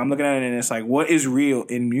weird. Like I'm looking at it and it's like, what is real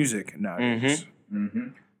in music nowadays?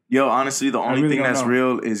 Yo, honestly, the only really thing don't that's know.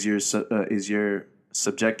 real is your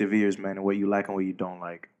subjective ears, man, and what you like and what you don't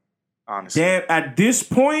like. Honestly, Damn, at this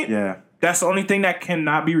point, yeah, that's the only thing that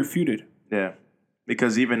cannot be refuted. yeah,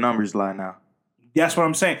 because even numbers lie now That's what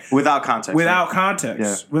I'm saying. without context. Without right?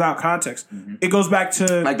 context. Yeah. Without context. It goes back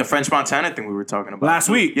to like the French Montana thing we were talking about last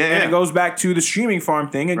week. Yeah, And yeah. it goes back to the streaming farm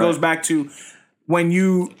thing. It goes back to when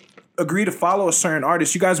you agree to follow a certain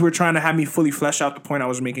artist. You guys were trying to have me fully flesh out the point I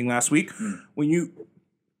was making last week. When you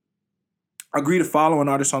agree to follow an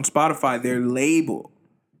artist on Spotify, their label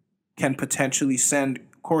can potentially send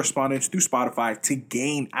correspondence through Spotify to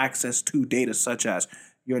gain access to data such as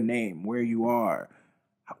your name, where you are,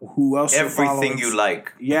 who else you're Everything following. you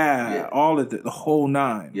like. Yeah, all of the whole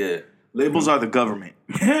nine. Yeah. Labels are the government.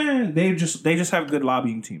 they just have good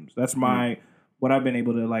lobbying teams. That's what I've been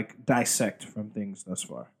able to like dissect from things thus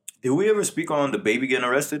far. Did we ever speak on the baby getting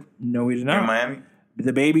arrested No, we did in not. Miami?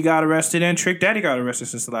 The baby got arrested and Trick Daddy got arrested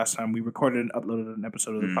since the last time we recorded and uploaded an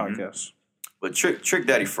episode of the podcast. But Trick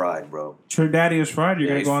Daddy fried, bro. Trick Daddy is fried. You're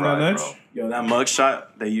gonna he's go on that fried, ledge? bro. Yo, that mugshot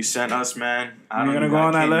that you sent us, man. You gonna go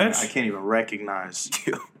on that ledge? I can't even recognize.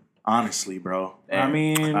 Honestly, bro. I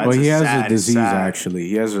mean, I- Well, he has sad, a disease. sad. Actually,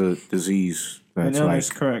 he has a disease that's an like illness,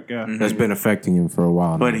 correct? Yeah, that's been affecting him for a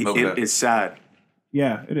while. But now. it's sad.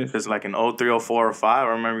 yeah, it is. Because like in 03, 04, or 5,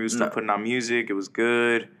 I remember he was still putting out music. It was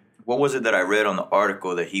good. What was it that I read on the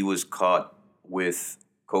article that he was caught with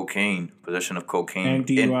cocaine, possession of cocaine, And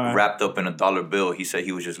DUI. wrapped up in a dollar bill? He said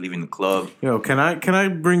he was just leaving the club. Yo, can I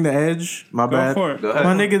bring the edge? My bad. for it. Go ahead.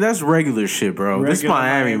 My nigga, that's regular shit, bro. This Regular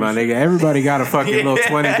Miami, my Miami nigga. Everybody got a fucking little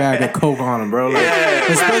 20 bag of coke on them, bro. Like,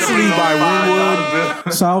 especially by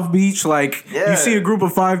Wynwood, South Beach. Like, Yeah. you see a group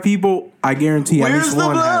of 5 people, I guarantee at Where's least the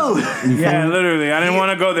one blow? has. You feel Yeah, me? literally. I didn't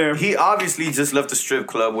want to go there. He obviously just left the strip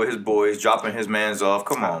club with his boys, dropping his mans off.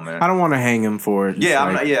 Come on, man. I don't want to hang him for it. It's Yeah,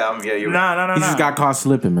 I'm like, not. Yeah, you're right. No. He just got caught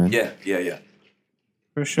slipping, man. Yeah.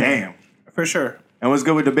 for sure. Damn. For sure. And what's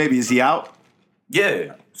good with the baby? Is he out?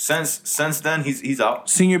 Yeah. Since then, he's out.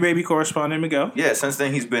 Senior baby correspondent Miguel. Yeah, since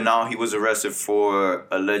then he's been out. He was arrested for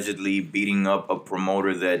allegedly beating up a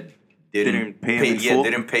promoter that Didn't pay him in full?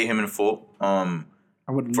 didn't pay him in full.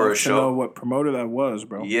 I would For love a to show. know what promoter that was,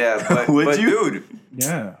 bro. Yeah, but, Would but you? dude,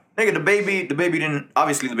 Yeah. nigga, the baby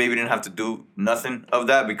didn't have to do nothing of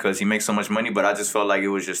that because he makes so much money. But I just felt like it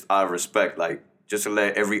was just out of respect, like just to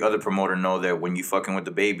let every other promoter know that when you fucking with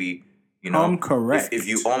the baby, you know, Correct. If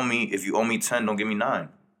you owe me 10, don't give me 9.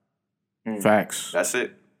 Facts. That's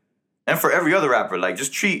it. And for every other rapper, like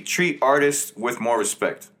just treat artists with more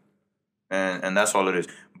respect, and that's all it is.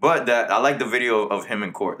 But that I like the video of him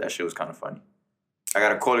in court. That shit was kind of funny. I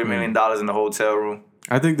got $250,000 in the hotel room.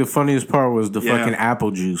 I think the funniest part was the Yeah. fucking apple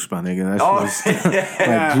juice, my nigga. That Oh, shit was,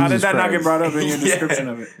 Yeah, how did Jesus that not get Christ. brought up in your Yeah. description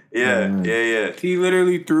of it? Yeah. He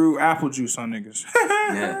literally threw apple juice on niggas.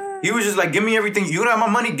 Yeah. He was just like, give me everything. You don't have my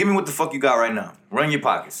money. Give me what the fuck you got right now. Run your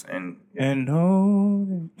pockets. And And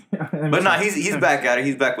no. but nah, he's back at it.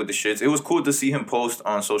 He's back with the shits. It was cool to see him post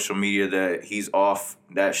on social media that he's off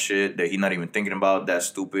that shit, that he's not even thinking about that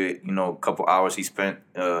stupid, couple hours he spent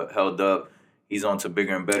held up. He's on to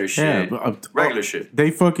bigger and better shit. but, Regular shit. They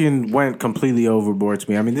fucking went completely overboard to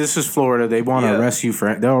me. I mean, this is Florida. They want to Yeah. arrest you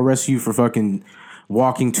they'll arrest you for fucking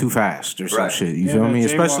walking too fast or some Right. shit. You Yeah, feel that me? jaywalking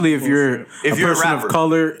Especially if you're bullshit. If a you're a person rapper. of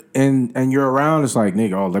color and you're around, it's like,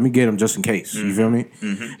 nigga, let me get him just in case. You feel me?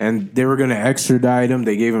 And they were gonna extradite him.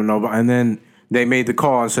 They gave him no, and then they made the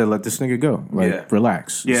call and said, let this nigga go. Like, Yeah.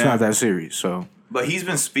 relax. It's Yeah. not that serious. So But he's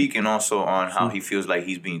been speaking also on how he feels like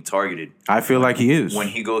he's being targeted I feel like he is. when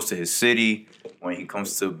he goes to his city, when he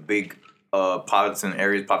comes to big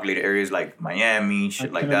populated areas like Miami,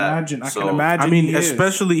 shit like that. I can imagine. I mean, he is.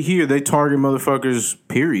 especially here, they target motherfuckers.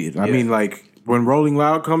 Period. I Yeah. mean, like when Rolling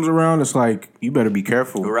Loud comes around, it's like you better be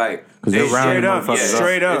careful, Right. Because they're They- rounding straight up, motherfuckers yeah,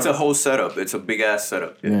 straight up. It's a whole setup. It's a big ass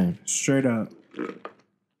setup. Yeah. Straight up.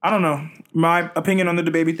 I don't know. My opinion on the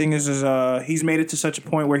DaBaby thing is he's made it to such a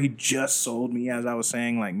point where he just sold me, as I was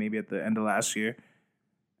saying, like maybe at the end of last year.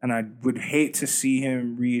 And I would hate to see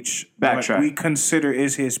him reach Backtrack. what we consider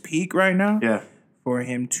is his peak right now. Yeah. For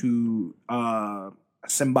him to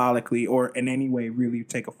symbolically or in any way really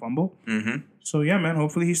take a fumble. Mm-hmm. So yeah, man.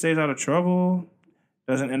 Hopefully he stays out of trouble.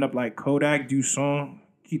 Doesn't end up like Kodak du son,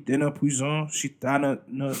 Kitena Puison, Chitana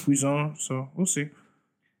Puison. So we'll see.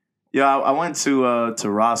 Yeah, I went to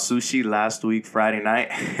Raw Sushi last week, Friday night.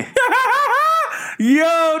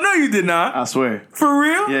 Yo, no, you did not. I swear. For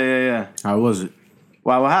real? Yeah. How was it?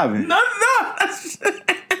 Why? What happened? No.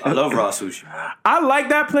 I love raw sushi, man. I like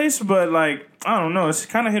that place, but like I don't know, it's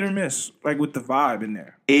kind of hit or miss, like with the vibe in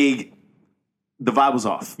there. The vibe was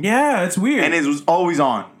off, Yeah, it's weird. and it was always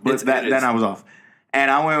on, but It then is. I was off. And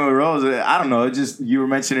I went with Rose. I don't know. It just you were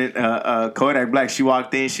mentioning Kodak Black. She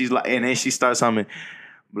walked in. She's like, and then she starts humming.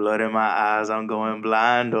 Blood in my eyes, I'm going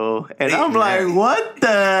blind, oh. And I'm like, what the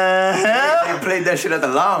hell? They played that shit at the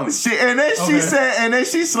lounge. And then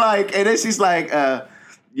she's like,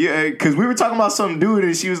 yeah, because we were talking about some dude,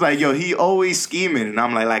 and she was like, yo, he always scheming. And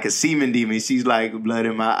I'm like a semen demon. She's like, blood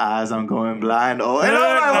in my eyes, I'm going blind, oh. And I'm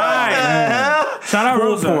like, what the hell? Shout out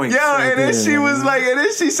Rosa. points. Yo, right and then there, she man. was like, and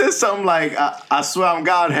then she said something like, I swear I'm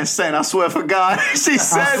God has sent. I swear for God. She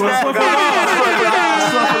said swear that. for God. I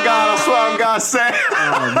swear for God. I swear I'm God sent.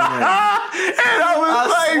 And I was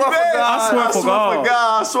like, swear for babe. God. I swear for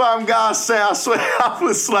God. I swear I'm God sent. I swear. I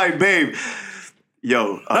was like, babe.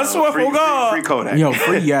 Yo. I swear for God. Free Kodak. Yo,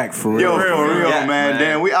 free yak for real. Yo, for real, Yeah, man. man.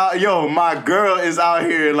 Damn, we out. Yo, my girl is out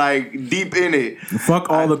here like deep in it. Fuck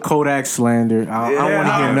all the Kodak slander. I don't want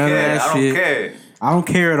to hear none of that I shit. don't care. I don't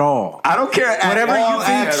care at all. I don't care at Whatever you all, think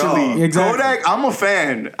at actually. all. Exactly. Kodak, I'm a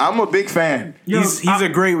fan. I'm a big fan. He's a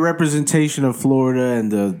great representation of Florida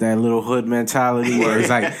and that little hood mentality where it's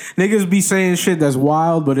like niggas be saying shit that's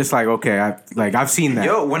wild, but it's like, okay, I've seen that.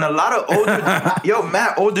 Yo, when a lot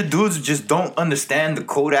of older dudes just don't understand the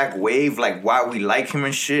Kodak wave, like why we like him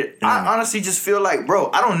and shit. I honestly just feel like,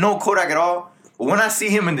 bro, I don't know Kodak at all, but when I see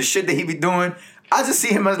him and the shit that he be doing, I just see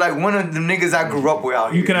him as like one of the niggas I grew up with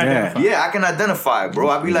out here. You can identify. Yeah, I can identify, bro.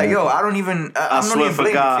 I be like, yo, I don't even. I'm not even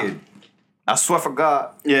blaming the kid. I swear for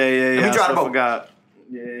God. Yeah. Let me try to I forgot.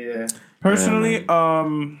 Yeah. Personally,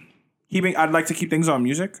 I'd like to keep things on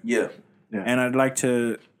music. Yeah. And I'd like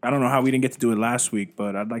to, I don't know how we didn't get to do it last week,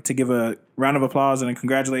 but I'd like to give a round of applause and a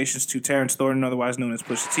congratulations to Terrence Thornton, otherwise known as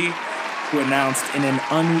Pusha T, who announced in an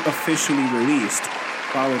unofficially released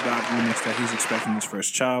Follow God remix that he's expecting his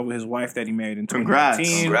first child with his wife that he married in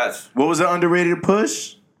 2019. Congrats. What was the underrated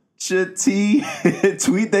push? T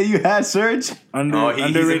tweet that you had, Serge?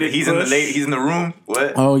 Underrated he's push. He's in the room.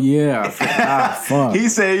 What? Oh yeah. Fuck. He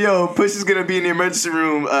said, yo, Push is going to be in the emergency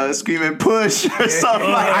room screaming push or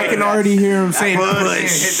something like that. I can already hear him saying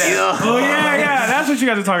Push. Oh, yeah. That's what you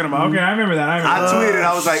guys are talking about. Okay, I remember that. I tweeted,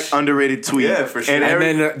 I was like, underrated tweet. Yeah, for sure. And And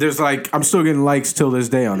then there's like, I'm still getting likes till this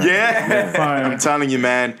day on that. yeah. Fire. I'm telling you,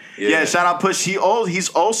 man. Yeah, shout out Push. He's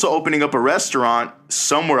also opening up a restaurant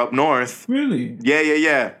somewhere up north. Really?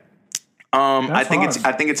 Yeah. I That's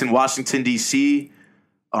think it's in Washington D.C.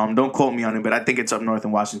 Don't quote me on it, but I think it's up north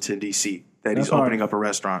in Washington D.C. that he's That's hard. opening up a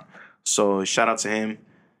restaurant. So shout out to him.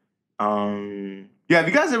 Have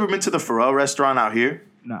you guys ever been to the Pharrell restaurant out here?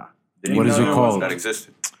 Nah. What is it called? That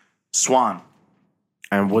existed. Swan.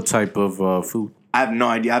 And what type of food? I have no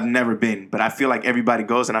idea. I've never been, but I feel like everybody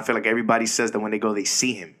goes, and I feel like everybody says that when they go, they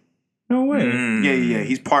see him. No way. Yeah.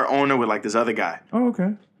 He's part owner with like this other guy. Oh,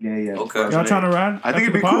 okay. Yeah. Okay. Y'all trying to ride? I think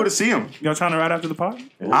it'd be cool to see him. Y'all trying to ride after the pod?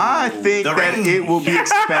 I think that it will be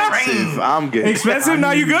expensive. I'm good. Expensive?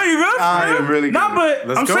 No, you good? I am really good. Nah, but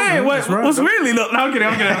Let's I'm go, saying, man. what's Let's ride. really look? No, I'm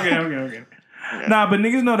kidding. Nah, but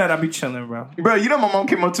niggas know that I be chilling, bro. Bro, you know my mom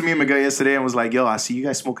came up to me and Miguel yesterday and was like, yo, I see you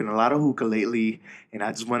guys smoking a lot of hookah lately, and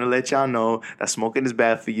I just want to let y'all know that smoking is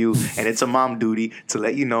bad for you, and it's a mom duty to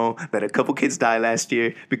let you know that a couple kids died last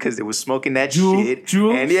year because they was smoking that shit.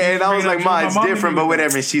 Jewel? And yeah, and I was like, Jewel, Ma, my it's mom different, knew but that.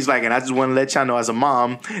 whatever. And she's like, and I just want to let y'all know as a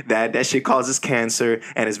mom that shit causes cancer,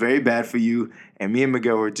 and it's very bad for you. And me and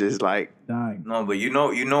Miguel were just like, Dying. No, but you know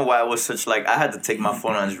why it was such like I had to take my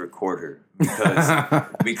phone out and just record her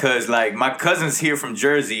because like my cousin's here from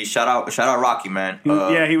Jersey. Shout out Rocky, man. He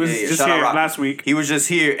was just shout out here Rocky. last week. He was just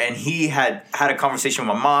here and he had a conversation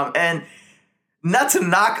with my mom, and not to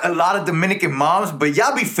knock a lot of Dominican moms, but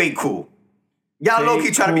y'all be fake cool. Y'all low key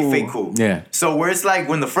try to be fake cool. Yeah. So where it's like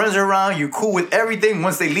when the friends are around, you're cool with everything.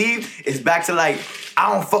 Once they leave, it's back to like,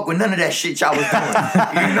 I don't fuck with none of that shit y'all was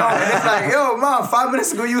doing. You know? And it's like, yo, mom, 5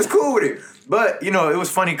 minutes ago you was cool with it. But, you know, it was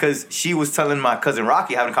funny because she was telling my cousin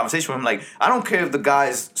Rocky, having a conversation with him, like, I don't care if the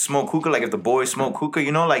guys smoke hookah, like if the boys smoke hookah,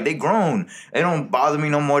 you know, like they grown. They don't bother me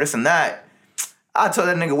no more, this and that. I told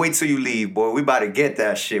that nigga, wait till you leave, boy. We about to get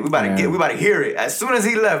that shit. We about to hear it. As soon as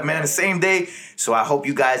he left, man, the same day. So I hope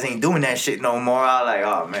you guys ain't doing that shit no more. I like,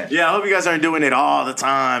 oh, man. yeah, I hope you guys aren't doing it all the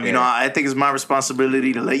time. You Yeah. know, I think it's my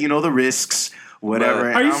responsibility to let you know the risks,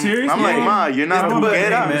 whatever. But- Are you I'm- serious? I'm like, Yeah. Ma, you're not a Yeah, but-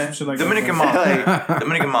 hookera. man. Shit like Dominican that. moms.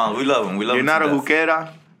 Dominican moms. We love them. We love You're them. not a to death. hookera.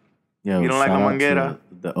 Yo, You don't like a shout out manguera? to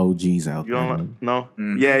The OGs out You there. don't no?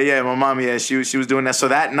 Yeah, my mom, she was doing that. So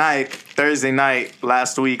that night, Thursday night,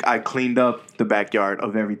 last week, I cleaned up the backyard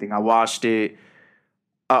of everything. I washed it.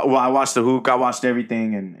 I washed the hook, I washed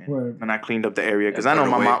everything, Word. and I cleaned up the area because And I know put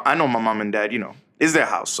it my away. mom. I know my mom and dad. You know, it's their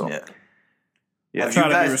house. So Yeah. yeah. Have Try you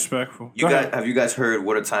to be guys- respectful. You Go guys, ahead. have you guys heard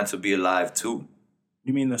 "What a Time to Be Alive" too?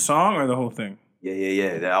 You mean the song or the whole thing?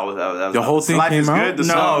 Yeah. That was The whole thing Life came is out. good. The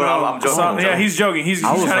No, song. I'm joking. I'm Yeah, joking. he's joking. He's I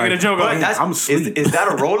trying was to get a like, joke But on. that's, I'm is, sleep. is that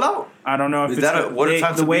a rollout? I don't know if Is it's that a What a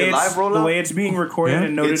Time to the Be way Alive it's rollout? the way it's being recorded Yeah.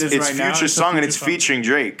 and noted It's is right now. Future It's a song and it's Future song. featuring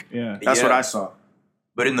Drake. Yeah, That's Yeah. what I saw.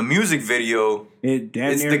 But in the music video, it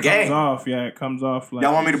damn It's near the comes gang. off. Yeah, it comes off. Like,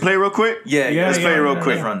 Y'all want me to play real quick? yeah, Yeah, let's yeah, play it real yeah,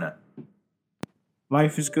 quick. yeah. Run that.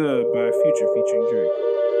 Life is Good by Future featuring Drake.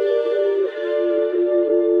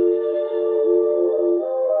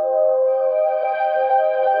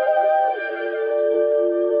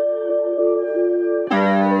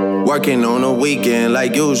 Working on a weekend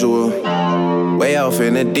like usual. Way off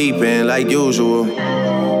in the deep end like usual.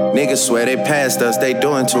 Niggas swear they passed us, they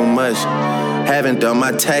doing too much. Haven't done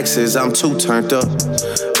my taxes, I'm too turned up.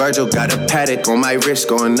 Virgil got a paddock on my wrist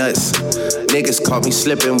going nuts. Niggas caught me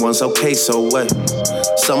slipping once, okay, so what?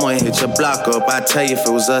 Someone hit your block up, I tell you if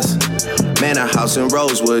it was us. Man, a house in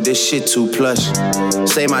Rosewood, this shit too plush.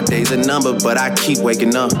 Say my day's a number, but I keep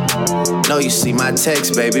waking up. No, you see my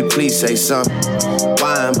text, baby, please say something.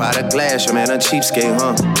 Wine by the glass, your man a cheapskate,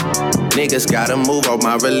 huh? Niggas gotta move on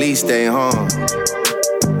my release day, huh?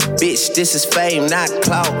 Bitch, this is fame, not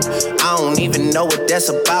clout. I don't even know what that's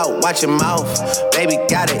about. Watch your mouth. Baby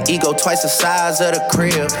got an ego twice the size of the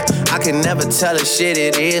crib. I can never tell a shit,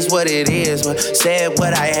 it is what it is. But said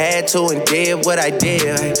what I had to and did what I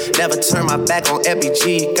did. Never turn my back on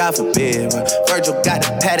FBG, God forbid. But Virgil got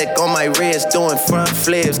a paddock on my wrist, doing front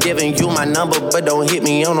flips. Giving you my number, but don't hit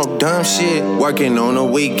me on no dumb shit. Working on the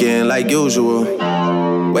weekend like usual.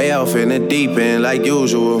 Way off in the deep end like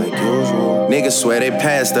usual. Niggas swear they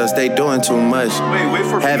passed us, they doing too much. Wait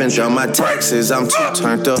for Haven't done my taxes, I'm too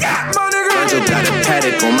turned up. Virgil got a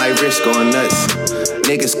paddock on my wrist going nuts.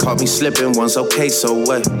 Niggas caught me slipping once, okay, so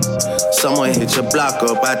what? Someone hit your block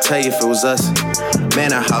up, I tell you if it was us.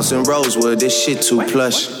 Man, a house in Rosewood, this shit too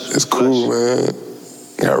plush. It's cool, man.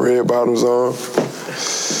 Got red bottoms on.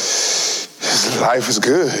 Life is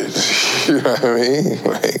good. You know what I mean?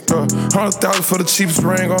 Like, 100,000 for the cheapest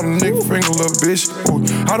ring on a nigga finger, little bitch. Ooh,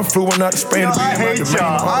 I done flew one out to Spain to be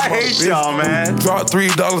I hate y'all, man. Dropped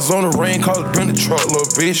 $3 on the ring, cause it been the truck, little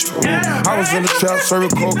bitch. Ooh, I was in the trap,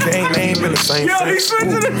 serving cocaine, they ain't been the same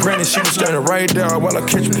thing. Granted, she was standing right there while I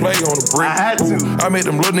catch a play on the brick. I had to. I made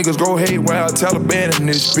them little niggas go haywire, Taliban in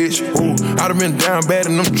this bitch. Ooh, I done been down bad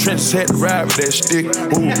in them trenches, had to ride with that stick.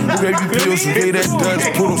 Ooh, who gave you pills, who gave that Dutch,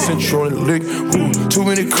 put them central in the lick. Ooh, too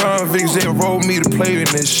many convicts, they enrolled me to play in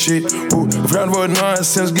this shit. Ooh, round about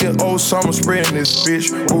nonsense, get old summer spreading this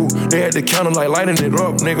bitch. Ooh, they had the counter like lighting it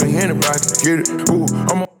up, nigga, anybody can get it.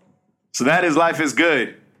 Ooh, So that is Life is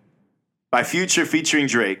Good by Future featuring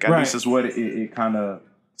Drake. At Right. least is what it kind of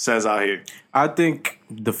says out here. I think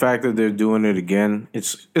the fact that they're doing it again,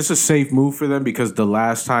 it's a safe move for them because the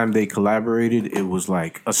last time they collaborated, it was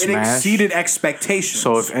like a It smash. exceeded expectations.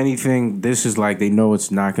 So if anything, this is like they know it's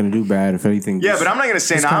not going to do bad. If anything, Yeah, this- but I'm not gonna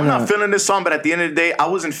say it's now. I'm kinda- not feeling this song, but at the end of the day, I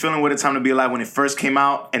wasn't feeling What a Time to Be Alive when it first came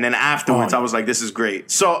out, and then afterwards, I was like, "This is great."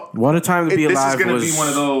 So, What a Time to Be this Alive is gonna was be one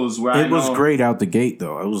of those where it was great out the gate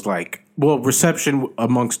though. It was like reception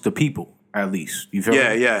amongst the people at least. You feel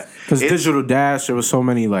Yeah, me? yeah. Because It's- Digital Dash, there was so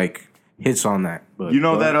many like hits on that. But You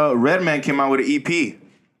know that Redman came out with an EP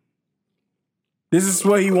this is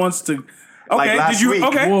what he wants to. Okay, like last did you? week.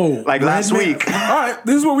 Okay, Whoa. Like last Redman. week. All right,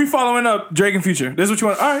 this is what we following up Drake and Future. This is what you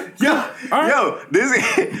want. All right, Yo, All right. yo, this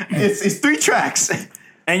is it's 3 tracks.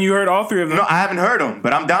 and you heard all 3 of them. No, I haven't heard them,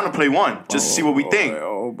 but I'm down to play one just to see what we think.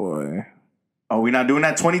 Oh boy. Oh, we're not doing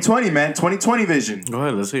that 2020, man. 2020 vision. Go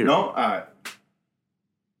ahead, let's hear it. No, all right.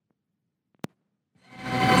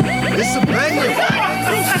 It's a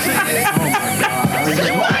banger.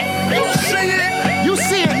 You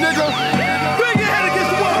see it, nigga. Bring your head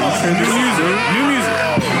against the wall. New music.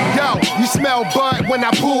 Yo, you smell bud when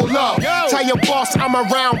I pull up. Tell your boss I'm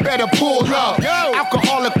around, better pull up.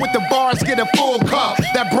 Alcoholic with the bars, get a full cup.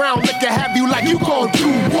 That brown liquor have you like you gon'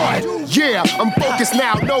 do what? Yeah, I'm focused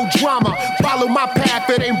now, no drama. Follow my path,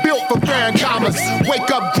 it ain't built for fair commas. Wake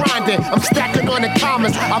up grinding, I'm stacking on the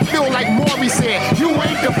commas. I feel like Maury said, you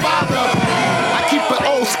ain't the father. I keep it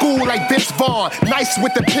old school like Vince Vaughn. Nice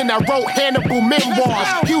with the pen, I wrote Hannibal memoirs.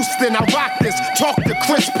 Houston, I rock this, talk to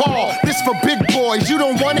Chris Paul. This for big boys, you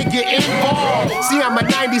don't wanna get involved. See, I'm a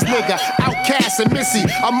 90s nigga, Outkast and Missy.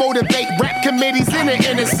 I motivate rap committees in the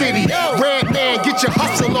inner city. Red man, get your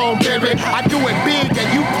hustle on, baby. I do it big and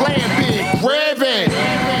you playing big. Raven.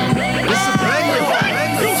 It's a banger.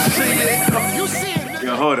 You see it, nigga.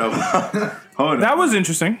 Yo, hold up. Hold up. That was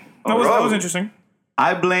interesting. That was interesting.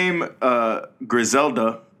 I blame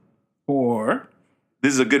Griselda. Or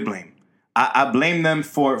This is a good blame. I blame them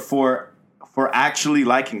for actually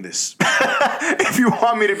liking this. If you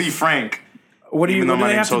want me to be frank. what do you? Even though What do my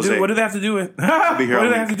they name's have to Jose. do? What do they have to do with? Be here What all do they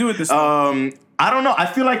week. have to do with this? I don't know. I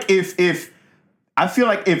feel like if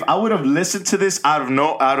I would have listened to this out of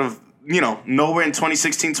nowhere in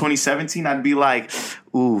 2016, 2017, I'd be like,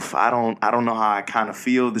 oof, I don't know how I kind of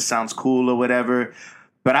feel. This sounds cool or whatever.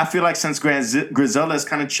 But I feel like since Griselda has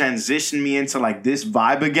kind of transitioned me into like this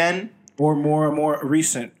vibe again. or more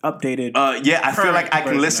recent, updated. Yeah, I feel like I can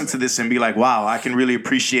version listen of to it. this and be like, wow, I can really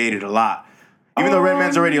appreciate it a lot. Even though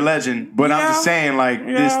Redman's already a legend, but I'm just saying, like,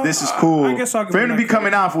 yeah, this is cool. I guess I'll give for him to him be that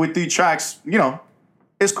coming out with 3 tracks,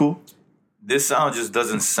 it's cool. This sound just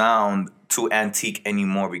doesn't sound too antique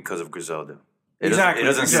anymore because of Griselda. Exactly. It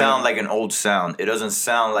doesn't Exactly. sound like an old sound. It doesn't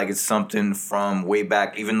sound like it's something from way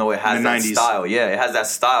back, even though it has In the that 90s. style. Yeah, it has that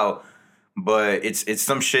style. But it's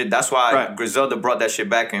some shit. That's why Right. Griselda brought that shit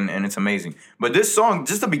back, and it's amazing. But this song,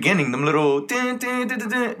 just the beginning, them little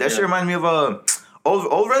that shit reminds me of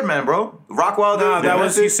Old Redman, bro. Rockwilder. No, that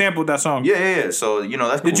was Method. he sampled that song. Yeah. So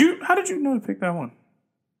that's cool. How did you know to pick that one?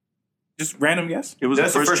 Just random guess? It was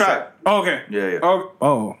That's the first track. Oh, okay. Yeah. Oh,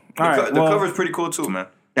 all right. The cover's pretty cool too, man.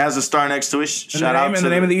 It has a star next to it. Shout out to the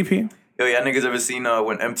name of the EP. Yo, y'all niggas ever seen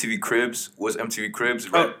when MTV Cribs was MTV Cribs?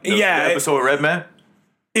 Oh, the yeah. episode of Redman.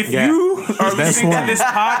 If you are listening to this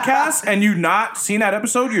podcast and you not seen that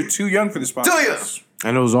episode, you're too young for this podcast. Tell ya.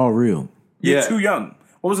 And it was all real. You're too young.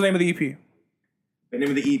 What was the name of the EP? The name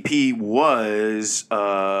of the EP was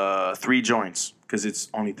 3 Joints because it's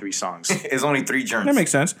only 3 songs. It's only 3 journeys. That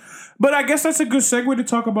makes sense. But I guess that's a good segue to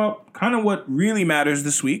talk about kind of what really matters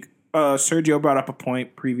this week. Sergio brought up a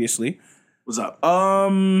point previously. What's up? I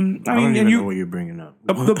don't even know what you're bringing up.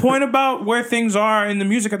 The point about where things are in the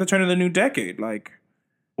music at the turn of the new decade, like.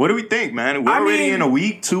 What do we think, man? We're already in a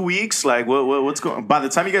week, 2 weeks. Like, what's going? By the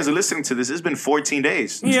time you guys are listening to this, it's been 14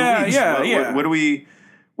 days. 2 weeks.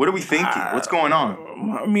 What are we thinking? What's going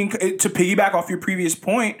on? I mean, to piggyback off your previous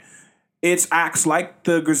point, it's acts like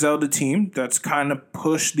the Griselda team that's kind of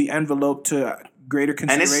pushed the envelope to greater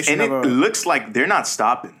consideration. And it looks like they're not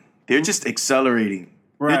stopping. They're just accelerating.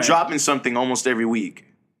 Right. They're dropping something almost every week.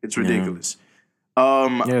 It's ridiculous.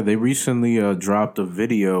 They recently dropped a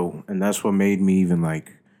video, and that's what made me even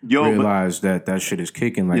realize that shit is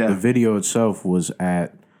kicking. The video itself was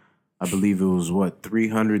at, I believe it was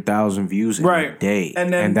 300,000 views in a day.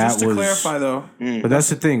 And then that just to clarify though. But that's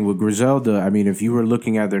the thing with Griselda. I mean, if you were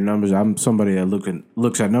looking at their numbers, I'm somebody that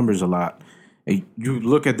looks at numbers a lot. You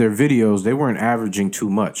look at their videos, they weren't averaging too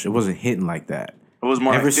much. It wasn't hitting like that. It was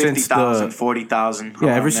more like 50,000, 40,000.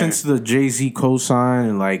 Yeah, ever since the Jay-Z cosign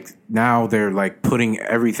and now they're putting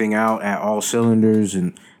everything out at all cylinders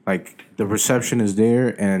and the reception is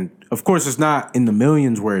there, and of course it's not in the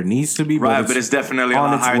millions where it needs to be, right? But it's definitely a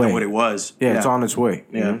lot higher than what it was. Yeah, it's on its way.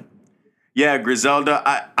 Yeah,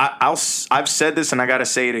 Griselda. I've said this and I gotta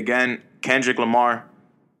say it again. Kendrick Lamar,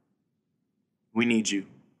 we need you.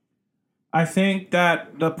 I think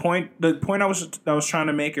that the point I was trying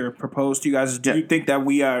to make or propose to you guys is: do you think that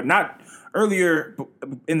we are not earlier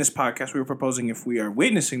in this podcast we were proposing if we are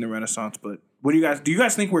witnessing the Renaissance? But do you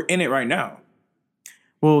guys think we're in it right now?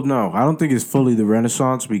 Well, no, I don't think it's fully the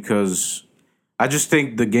Renaissance because I just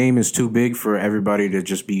think the game is too big for everybody to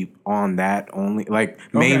just be on that only,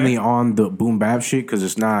 mainly on the boom bap shit, because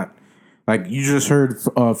it's not you just heard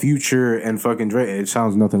Future and fucking Dre. It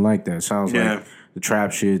sounds nothing like that. It sounds like the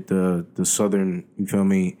trap shit, the southern. You feel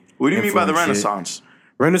me? What do you mean by the Renaissance? Shit.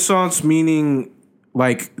 Renaissance meaning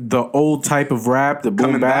the old type of rap, the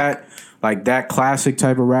boom bap, that classic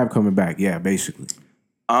type of rap coming back. Yeah, basically.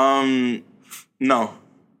 No.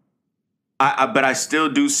 But I still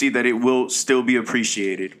do see that it will still be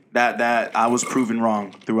appreciated. That I was proven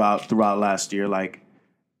wrong throughout last year.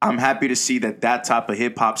 I'm happy to see that type of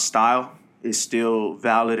hip hop style is still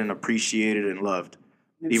valid and appreciated and loved.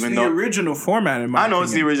 It's the original format. In my opinion.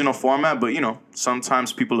 It's the original format, but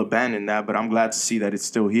sometimes people abandon that. But I'm glad to see that it's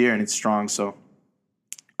still here and it's strong. So,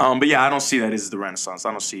 but yeah, I don't see that as the Renaissance. I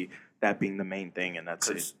don't see that being the main thing, and that's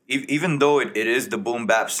it. Even though it is the boom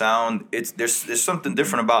bap sound, there's something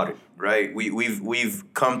different about it, right? We've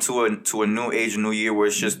come to a new age, a new year where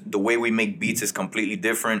it's just the way we make beats is completely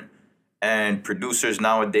different, and producers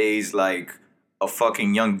nowadays like a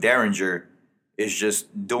fucking Young Derringer is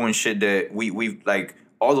just doing shit that we've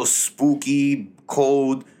all those spooky,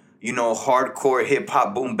 cold, hardcore hip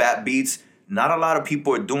hop boom bap beats. Not a lot of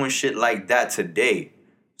people are doing shit like that today.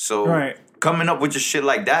 So. Right. Coming up with just shit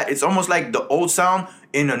like that, it's almost like the old sound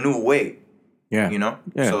in a new way. Yeah. Yeah.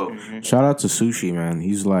 So shout out to Sushi, man.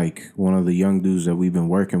 He's one of the young dudes that we've been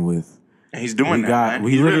working with. And he's doing that, man.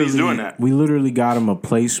 He's doing that. We literally got him a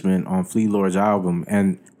placement on Fleet Lord's album,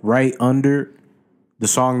 and right under the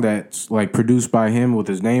song that's produced by him with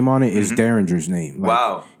his name on it is Derringer's name.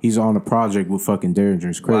 Wow. He's on a project with fucking Derringer.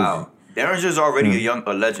 It's crazy. Wow. Derringer's already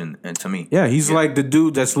a legend, and to me. Yeah, he's the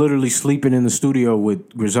dude that's literally sleeping in the studio with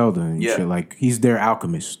Griselda and shit. He's their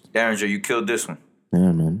alchemist. Derringer, you killed this one.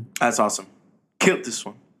 Yeah, man. That's awesome. Killed this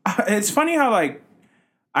one. It's funny how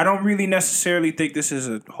I don't really necessarily think this is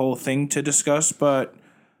a whole thing to discuss, but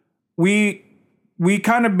we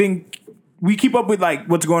kind of we keep up with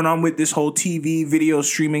what's going on with this whole TV video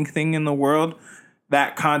streaming thing in the world,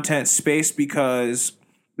 that content space, because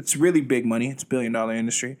it's really big money. It's $1 billion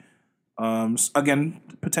industry. Again,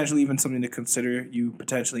 potentially even something to consider you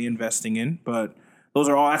potentially investing in, but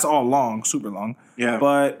that's all long, super long. Yeah.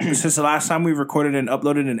 But since the last time we recorded and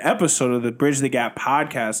uploaded an episode of the Bridge the Gap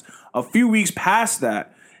podcast, a few weeks past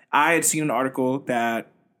that, I had seen an article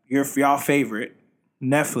that y'all favorite,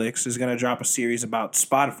 Netflix, is going to drop a series about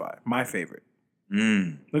Spotify, my favorite.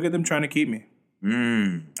 Look at them trying to keep me.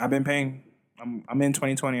 I've been paying I'm in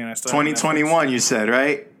 2020 and I still have 2021, you said,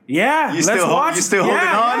 right? Yeah, You still watch. you still holding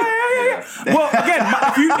on? Yeah. Well, again,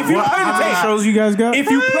 if you play the tape, shows you guys got? if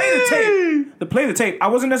you play the tape, I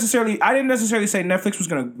didn't necessarily say Netflix was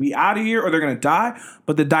going to be out of here or they're going to die,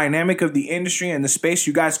 but the dynamic of the industry and the space,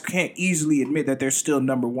 you guys can't easily admit that they're still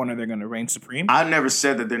number one or they're going to reign supreme. I never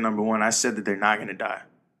said that they're number one. I said that they're not going to die.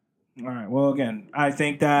 All right. Well, again, I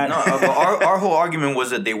think that No, but our whole argument was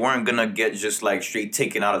that they weren't gonna get just like straight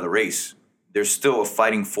taken out of the race. They're still a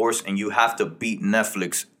fighting force, and you have to beat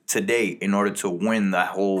Netflix today in order to win that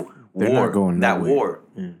whole They're war. not going that nowhere. war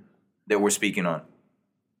that we're speaking on.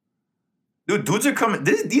 Dude, dudes are coming.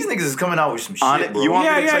 These niggas is coming out with some shit, bro. You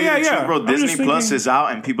want me to tell you the Yeah. truth, bro? I'm just Disney Plus thinking- is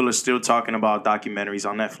out, and people are still talking about documentaries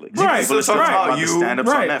on Netflix. Right, People are still right. talking about You- the stand-ups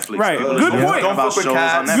right, on Netflix. right. People are Good still point. talking Don't about fuck with shows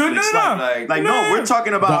on cats. Netflix. No. Like, no, we're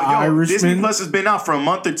talking about, The yo, Disney Irishman. Plus has been out for a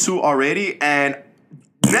month or two already, and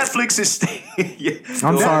Netflix is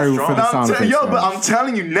I'm sorry for the sound effects. Yo, but guys. I'm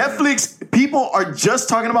telling you, Netflix, people are just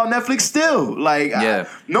talking about Netflix still. Like, Yeah.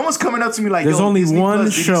 no one's coming up to me like, There's yo, only Disney one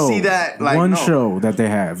Plus, did show. you see that? Like, one no. show that they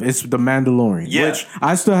have. It's The Mandalorian. Yeah. Which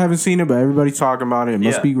I still haven't seen it, but everybody's talking about it. It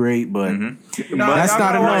must Yeah. be great, but No, that's y'all not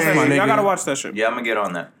gotta watch enough, that my shit. Y'all nigga. gotta watch that shit. Yeah, I'm gonna get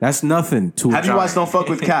on that. That's nothing to a Have you giant. watched Don't Fuck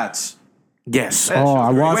with Cats? Yes. That Oh, shit's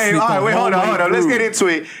I great. watched Wait, it. all right, wait, hold on. Let's through. get into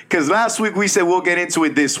it. Because last week we said we'll get into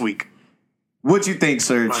it this week. What you think,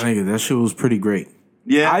 Serge? My nigga, that shit was pretty great.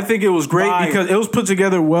 Yeah. I think it was great Fire. because it was put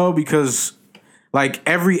together well because like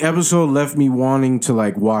every episode left me wanting to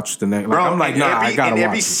like watch the next. Like, Bro, I'm like, nah, I gotta in watch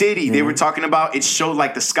every it. city, they were talking about, it showed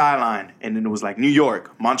like the skyline. And then it was like New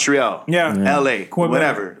York, Montreal, Yeah. LA, Quebec.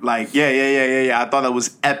 whatever. Like, yeah. I thought that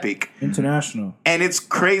was epic. International. And it's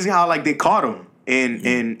crazy how like they caught him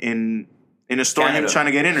in a store, him Canada. trying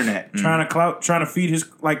to get internet. Trying to feed his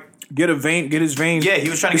get his veins. Yeah, he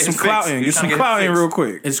was trying to get some his clout fix. in. He Get was some trying to get clout his in fix. real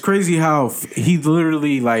quick. It's crazy how he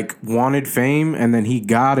literally like wanted fame and then he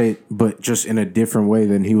got it, but just in a different way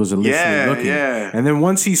than he was initially Yeah, looking. yeah. And then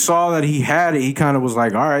once he saw that he had it, he kind of was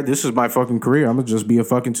like, "All right, this is my fucking career. I'm gonna just be a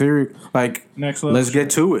fucking serial. Like, Next level let's shit. get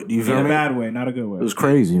to it." You feel In a me? bad way, not a good way. It was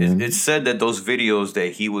crazy, man. It's said that those videos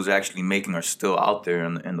that he was actually making are still out there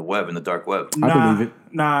in the web, in the dark web. I believe it.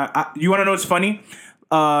 Nah, you want to know what's funny?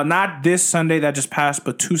 Not this Sunday that just passed,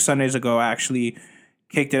 but 2 Sundays ago, I actually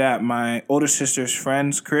kicked it at my older sister's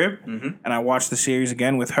friend's crib, and I watched the series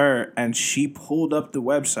again with her, and she pulled up the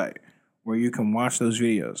website where you can watch those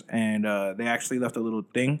videos, and they actually left a little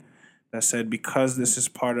thing that said because this is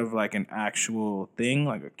part of like an actual thing,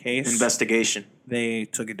 like a case Investigation. they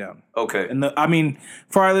took it down. Okay. And I mean,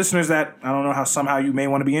 for our listeners that I don't know how somehow you may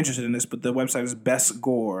want to be interested in this, but the website is Best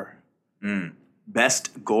Gore.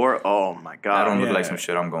 Best Gore? Oh my That God. don't look Yeah. like some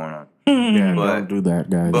shit I'm going on. Yeah, But- don't do that,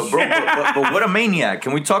 guys. But bro, but what a maniac!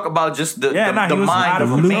 Can we talk about just the he was mind out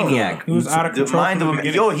of of a control. maniac? He was out of The control mind from of the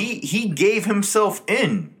a beginning. he gave himself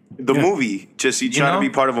in. The movie. Just he trying know? to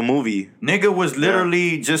be part of a movie. Nigga was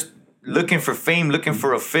literally just looking for fame, looking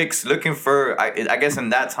for a fix, looking for I guess in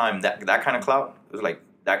that time that kind of clout. It was like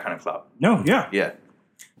that kind of clout. No, yeah. Yeah.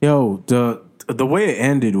 Yo, the way it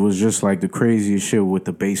ended was just like the craziest shit with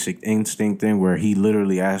the Basic Instinct thing where he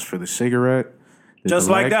literally asked for the cigarette. did Just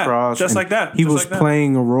the like leg that. cross, Just and like that. He Just was like that.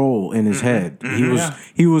 playing a role in his head.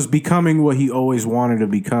 He was becoming what he always wanted to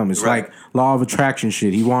become. It's Right. like law of attraction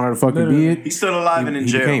shit. He wanted to fucking be it. He's still alive and in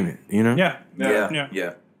He jail. became it, you know? Yeah.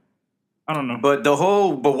 I don't know. But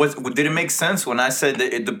did it make sense when I said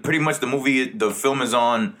that pretty much the film is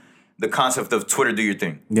on the concept of Twitter, do your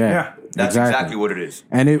thing. Yeah. That's exactly what it is.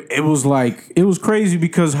 And it was like, it was crazy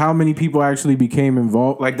because how many people actually became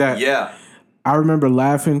involved like that. Yeah. I remember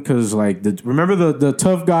laughing because like, remember the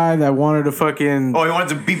tough guy that wanted to fucking... Oh, he wanted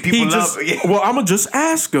to beat people up. Yeah. Well, I'm gonna just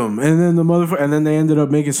ask him, and then and then they ended up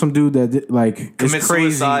making some dude that did, like Commit it's crazy.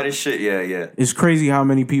 suicide and shit. Yeah. It's crazy how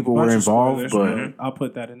many people were Bunch of involved, spoilers, but I'll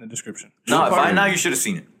put that in the description. No, by now you should have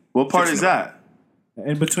seen it. What part is that?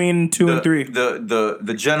 In between 2 and 3.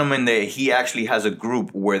 The gentleman that he actually has a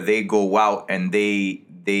group where they go out and they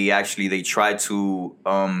try to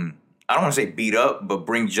I don't want to say beat up, but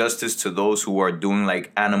bring justice to those who are doing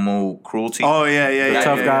like animal cruelty. Oh yeah.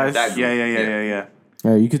 tough yeah, guys. that group. Yeah.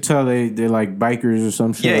 yeah, you could tell they're like bikers or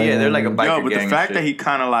some shit. Yeah, they're like a that. biker Yo, but gang the and fact shit. that he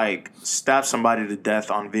kind of like stabbed somebody to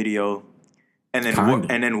death on video, and Kinda.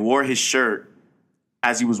 then wore his shirt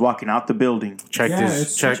as he was walking out the building. it's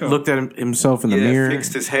sicko. Looked at himself in the mirror.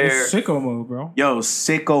 fixed his hair. It's sicko mode, bro. Yo,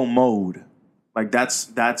 sicko mode. Like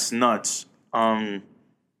that's nuts.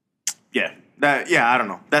 I don't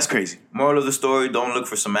know. That's crazy. Moral of the story: don't look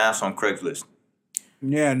for some ass on Craigslist.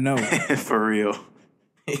 Yeah, no. For real.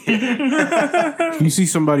 You see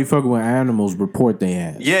somebody fucking with animals, report they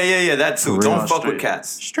ass. Yeah, that too. real. Don't fuck Straight- with cats.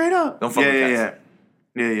 Straight up. Don't fuck with cats.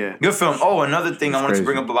 Yeah. Good film. Oh, another thing I wanted to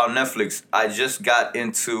bring up about Netflix. I just got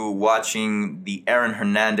into watching the Aaron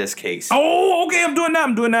Hernandez case. Oh, okay. I'm doing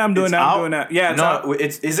that. Yeah, it's out.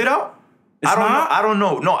 Is it out? It's not? I don't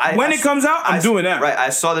know. No, when it comes out, I'm doing that. Right. I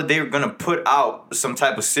saw that they were gonna put out some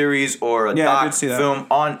type of series or a doc film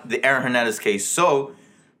on the Aaron Hernandez case. So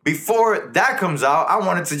before that comes out, I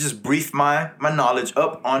wanted to just brief my knowledge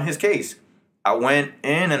up on his case. I went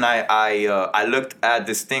in and I looked at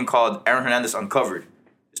this thing called Aaron Hernandez Uncovered.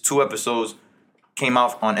 It's 2 episodes, came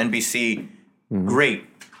out on NBC. Great.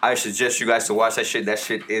 I suggest you guys to watch that shit. That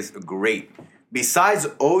shit is great. Besides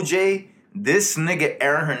OJ, this nigga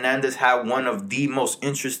Aaron Hernandez had one of the most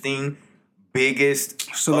interesting,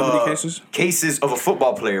 biggest celebrity cases of a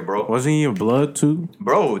football player, bro. Wasn't he in blood too?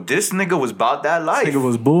 Bro, this nigga was about that life. This nigga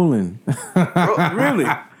was bullying. Bro, really?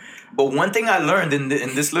 But one thing I learned in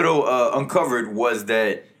this little Uncovered was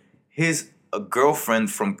that his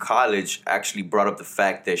girlfriend from college actually brought up the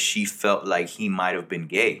fact that she felt like he might have been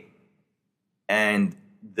gay. And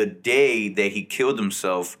the day that he killed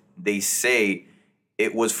himself, they say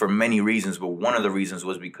it was for many reasons, but one of the reasons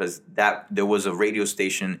was because that there was a radio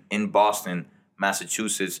station in Boston,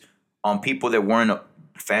 Massachusetts, on people that weren't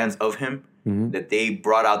fans of him, that they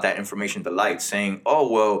brought out that information to light, saying,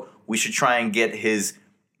 oh, well, we should try and get his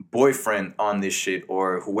boyfriend on this shit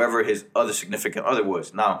or whoever his other significant other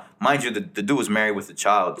was. Now, mind you, the dude was married with a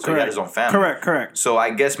child, so he had his own family. Correct. So I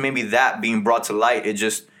guess maybe that being brought to light, it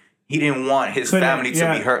just... He didn't want his family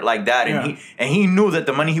to be hurt like that, and he knew that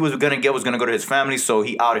the money he was gonna get was gonna go to his family, so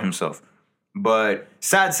he outed himself. But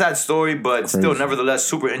sad story, but still, nevertheless,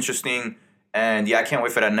 super interesting. And yeah, I can't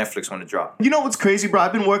wait for that Netflix one to drop. You know what's crazy, bro?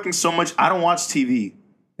 I've been working so much. I don't watch TV.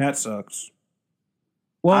 That sucks.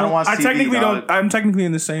 Well, I don't watch TV. I'm technically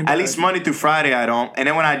in the same. At least Monday through Friday, I don't. And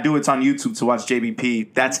then when I do, it's on YouTube to watch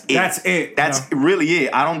JBP. That's it. That's really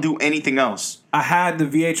it. I don't do anything else. I had the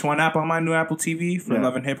VH1 app on my new Apple TV for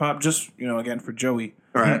Love and Hip Hop, just again for Joey.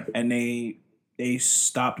 Right. And they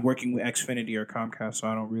stopped working with Xfinity or Comcast, so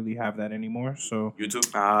I don't really have that anymore. So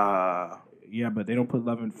YouTube. Yeah, but they don't put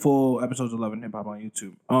full episodes of Love and Hip Hop on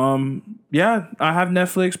YouTube. Yeah, I have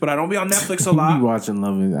Netflix, but I don't be on Netflix a lot. You watching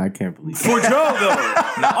Love and I can't believe for Joe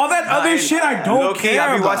though. All that other shit I don't care.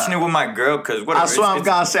 I be about. watching it with my girl because I swear I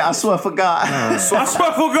forgot. I swear for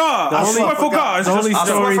God. The only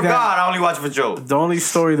story I only watch for Joe. The only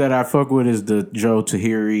story that I fuck with is the Joe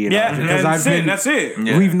Tahiri. Because that's it.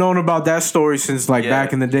 Yeah. We've known about that story since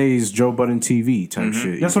back in the days, Joe Budden TV type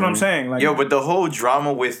shit. That's what I'm saying. Like, but the whole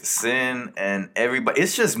drama with Sin and everybody,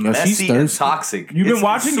 it's just messy and toxic. You've been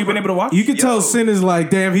watching? You've been able to watch? You can tell Sin is like,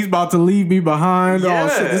 damn, he's about to leave me behind. Yeah. Oh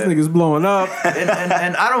shit, this nigga's blowing up.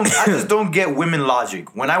 and I just don't get women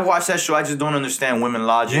logic. When I watch that show, I just don't understand women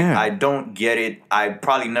logic. Yeah. I don't get it. I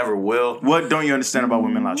probably never will. What don't you understand about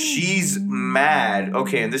women logic? She's mad.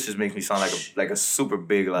 Okay, and this just makes me sound like a super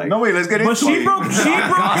big like. No wait, let's get into it. But she broke up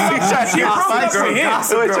for him.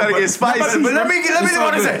 So we're trying to get spicy. But let me know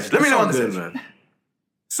what it Let me know what it says.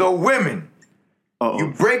 So women.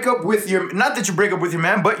 You break up with not that you break up with your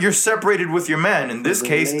man, but you're separated with your man. In this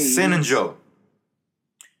case, Sin and Joe.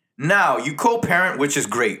 Now, you co-parent, which is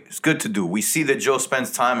great. It's good to do. We see that Joe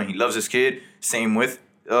spends time and he loves his kid. Same with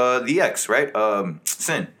the ex, right?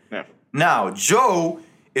 Sin. Yeah. Now, Joe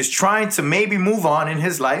is trying to maybe move on in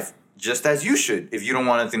his life, just as you should, if you don't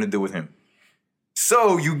want anything to do with him.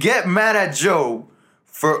 So, you get mad at Joe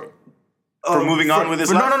for moving on with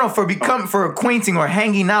his life? No, for acquainting or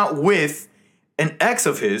hanging out with an ex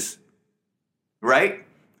of his, right?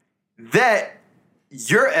 That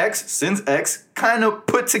your ex, Sin's ex, kind of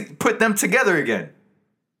put them together again.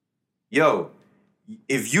 Yo,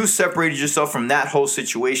 if you separated yourself from that whole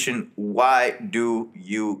situation, why do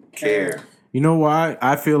you care? You know why?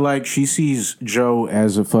 I feel like she sees Joe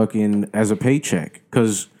as a paycheck.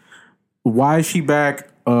 Because why is she back?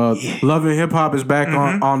 Love and Hip Hop is back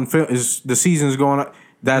on film. The season's going on.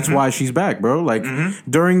 That's why she's back, bro. Like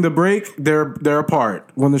during the break, they're apart.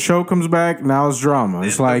 When the show comes back, now it's drama.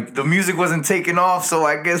 It's like the music wasn't taking off, so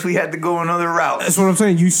I guess we had to go another route. That's what I'm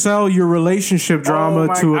saying. You sell your relationship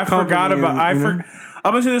drama to a company.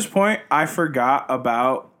 Up until this point, I forgot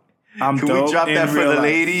about. Can dope we drop that for the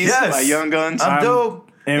ladies? Yes. By Young Guns. I'm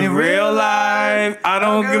dope. In real life, I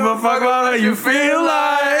don't give a fuck about how you feel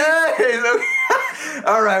like. Hey, look.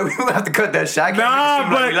 All right, we have to cut that shit. I can't make it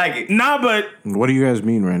seem like we like it. But what do you guys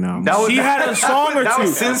mean right now? She had a song or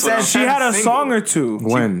two. She had a song or two.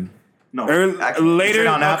 When? No, later,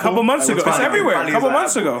 a couple months ago. It's everywhere. A couple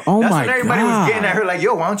months ago. Oh That's my when everybody God. was getting at her like,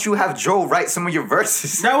 yo, why don't you have Joe write some of your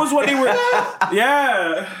verses? That was what they were.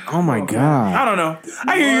 Yeah. Oh my God. I don't know.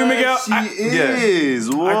 I hear you, Miguel. She is.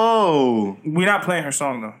 Whoa. We're not playing her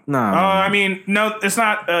song though. Nah. I mean, no, it's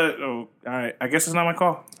not. All right. I guess it's not my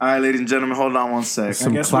call. All right, ladies and gentlemen, hold on one sec.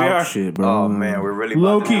 Some guess we clout are. shit, bro. Oh man, we're really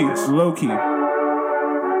Low about to key. do this. Low key.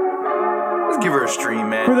 Let's give her a stream,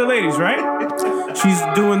 man. For the ladies, right? She's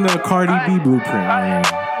doing the Cardi B blueprint. Man.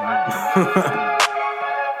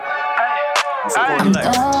 Support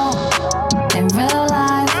Lex. In real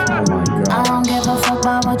life, Oh my I God. don't give a fuck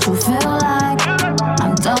about what you feel like.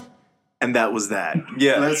 I'm done. And that was that.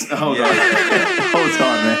 Yeah. Let's hold on. Hold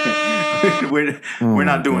on, man. We're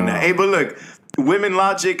not doing that. Hey, but look, Women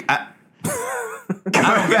Logic. Going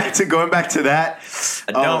back to that.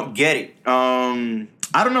 I don't get it.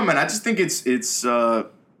 I don't know, man. I just think it's.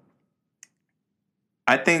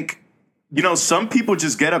 I think, some people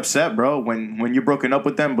just get upset, bro, when you're broken up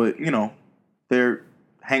with them, but they're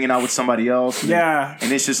hanging out with somebody else. Yeah.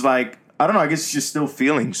 And it's just like, I don't know. I guess it's just still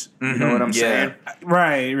feelings. You know what I'm saying?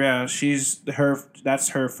 Right. Yeah. That's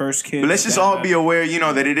her first kid. But let's just all be aware,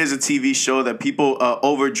 that it is a TV show, that people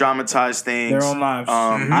over dramatize things. Their own lives.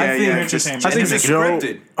 I think It's Joe.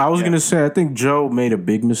 scripted. I was gonna say, I think Joe made a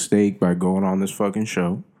big mistake by going on this fucking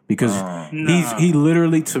show because he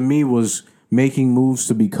literally, to me, was making moves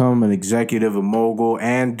to become an executive, a mogul,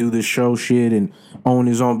 and do the show shit and own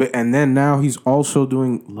his own bit. And then now he's also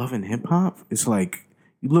doing Love and Hip Hop. It's like,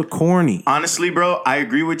 you look corny. Honestly, bro, I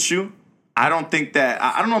agree with you. I don't think that,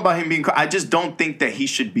 I don't know about him being, I just don't think that he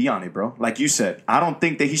should be on it, bro. Like you said, I don't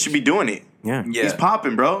think that he should be doing it. Yeah. He's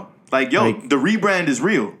popping, bro. Like, the rebrand is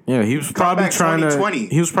real. Yeah, he was probably back trying 2020.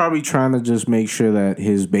 to. He was probably trying to just make sure that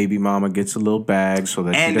his baby mama gets a little bag so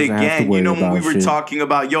that And she doesn't have to again, worry when about we were shit. talking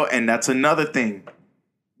about, and that's another thing.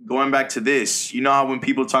 Going back to this, how when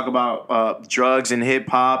people talk about drugs and hip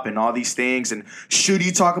hop and all these things, and should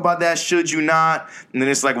you talk about that? Should you not? And then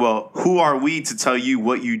it's like, well, who are we to tell you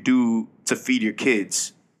what you do to feed your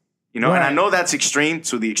kids? And I know that's extreme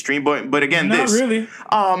to the extreme, but again, Not really.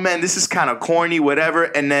 Oh man, this is kind of corny, whatever.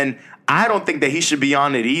 And then I don't think that he should be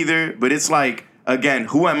on it either. But it's like, again,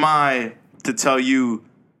 who am I to tell you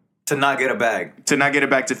To not get a bag. to not get it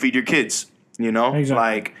back to feed your kids? Exactly.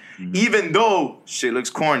 Like, even though shit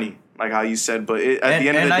looks corny, like how you said, but at the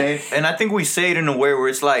end of the day, and I think we say it in a way where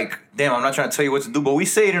it's like, damn, I'm not trying to tell you what to do, but we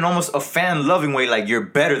say it in almost a fan-loving way, like, you're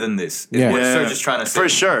better than this. Is what Serge is trying to say. for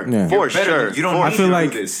sure, Yeah. for You're better sure. than- you don't for I need feel to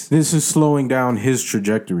like do this. this is slowing down his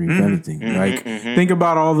trajectory, if anything. Think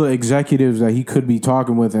about all the executives that he could be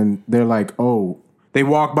talking with, and they're like, oh, they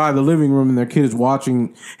walk by the living room and their kid is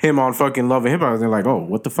watching him on fucking Love and Hip Hop, and they're like, oh,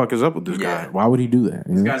 what the fuck is up with this Yeah. guy? Why would he do that?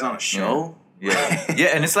 You know? This guy's on a show. Yeah,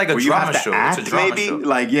 and it's like a Where you have drama to show. act, It's a drama maybe. show.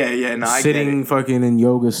 Like, yeah, no, I get Sitting it. fucking in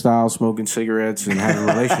yoga style, smoking cigarettes and having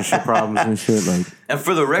relationship problems and shit. Like, And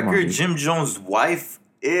for the record, dude. Jim Jones' wife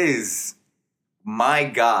is, my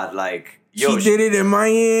God, like, yo, she did it in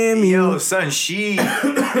Miami. Yo, son,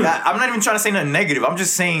 I'm not even trying to say nothing negative. I'm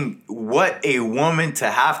just saying what a woman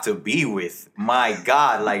to have to be with. My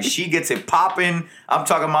God, like, she gets it popping. I'm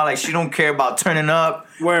talking about, like, she don't care about turning up,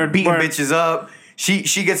 beating bitches up. She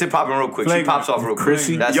gets it popping real quick. She pops off real quick.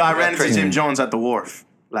 Chrissy. That's I ran into crazy. Jim Jones at the Wharf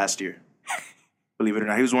last year. Believe it or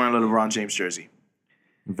not, he was wearing a little LeBron James jersey.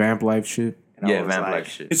 Vamp life shit. And I Yeah, was Van like, Black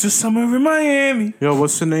shit. It's a summer in Miami. Yo,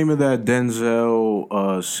 what's the name of that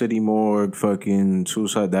Denzel City Morgue fucking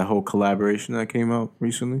Suicide, that whole collaboration that came out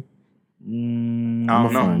recently? I don't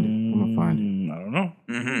I'm know. gonna find it. I don't know.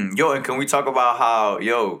 Mm-hmm. Yo, and can we talk about how,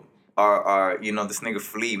 our this nigga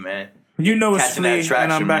Flea, man. You know it's Catching that Flea, traction,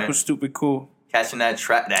 and I'm back man. with Stupid Cool. Catching that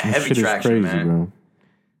That heavy shit is traction, crazy, man. bro.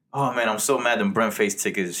 Oh, man, I'm so mad them Brent Face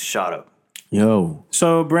tickets shot up. Yo,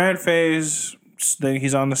 So Brand Phase,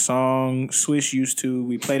 he's on the song Swish Used To.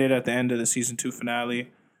 We played it at the end of the season 2 finale.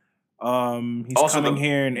 He's Also coming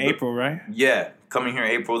here in April, right? Yeah, coming here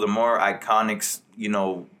in April, the more iconic,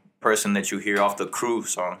 person that you hear off the Crew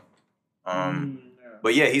song.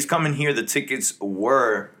 But yeah, he's coming here. The tickets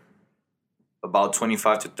were about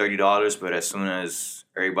 $25 to $30, but as soon as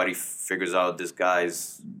everybody figures out this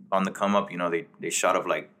guy's on the come up, they shot up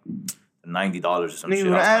like $90 or some shit.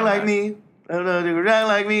 Niggas act like me. Niggas act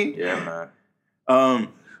like me. Yeah, man.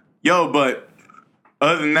 But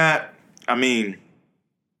other than that, I mean,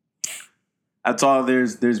 that's all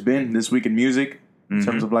there's been this week in music in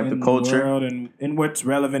terms of like In the culture. world and what's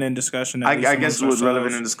relevant in discussion. at I least guess amongst it was relevant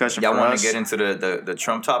ourselves. in discussion Y'all for want us. to get into the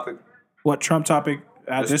Trump topic? What Trump topic?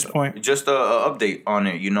 at this point. Just a update on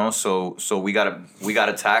it, you know. So we got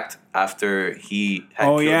attacked after he had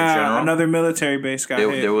killed the general. Another military base got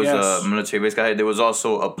hit. There was a military base got hit. There was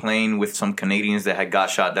also a plane with some Canadians that had got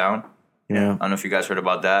shot down. Yeah. I don't know if you guys heard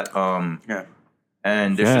about that. Yeah.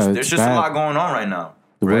 And there's just a lot going on right now.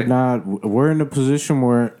 Right? We're in a position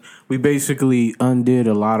where we basically undid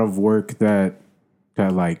a lot of work that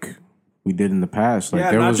like we did in the past.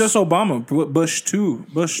 Like not just Obama, Bush too.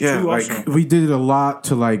 Also. Like we did a lot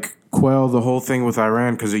to like quell the whole thing with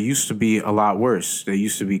Iran because it used to be a lot worse. They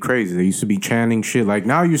used to be crazy. They used to be chanting shit. Like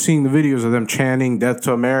now you're seeing the videos of them chanting "Death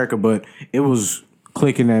to America," but it was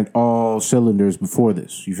clicking at all cylinders before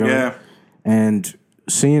this. You feel me? And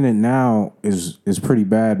seeing it now is pretty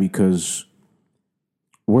bad because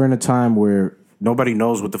we're in a time where nobody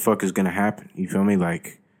knows what the fuck is gonna happen. You feel me?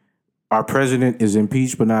 Like our president is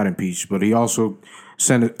impeached but not impeached, but he also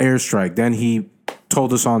sent an airstrike. Then he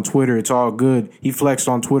told us on Twitter it's all good. He flexed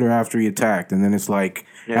on Twitter after he attacked, and then it's like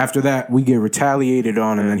after that we get retaliated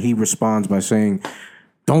on, and then he responds by saying,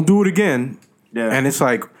 "Don't do it again." Yeah. And it's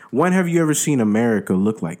like, when have you ever seen America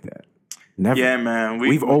look like that? Never. Yeah, man.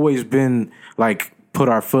 We've always been like put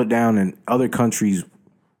our foot down and other countries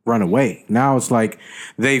run away. Now it's like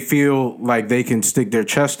they feel like they can stick their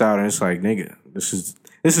chest out, and it's like, nigga, this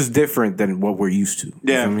is different than what we're used to. Yeah.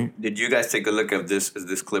 You know what I mean? Did you guys take a look at this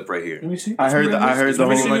clip right here? Let me see. I heard the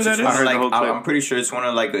whole clip. I'm pretty sure it's one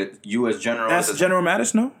of like a U.S. general. That's General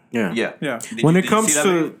Mattis, no? Yeah. Yeah. When it comes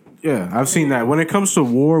to I've seen that. When it comes to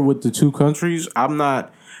war with the two countries, at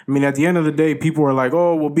the end of the day, people are like,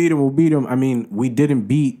 "Oh, we'll beat them." I mean, we didn't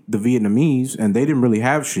beat the Vietnamese, and they didn't really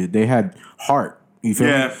have shit. They had heart. You feel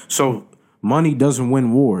me? So money doesn't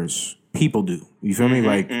win wars. People do. You feel me?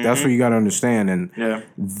 Like that's what you got to understand. And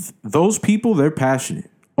those people, they're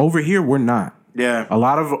passionate. Over here, we're not. Yeah. A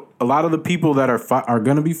lot of the people that are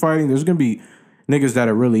going to be fighting, there's going to be niggas that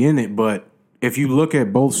are really in it. But if you look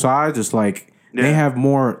at both sides, it's like they have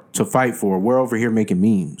more to fight for. We're over here making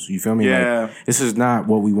memes. You feel me? Yeah. Like, this is not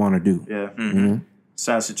what we want to do. Yeah. Mm-hmm.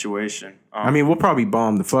 Sad situation. We'll probably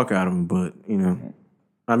bomb the fuck out of them, but you know.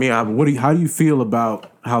 How do you feel about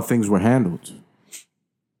how things were handled?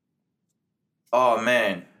 Oh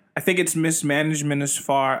man, I think it's mismanagement as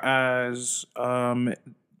far as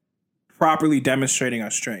properly demonstrating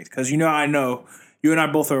our strength. Because I know you and I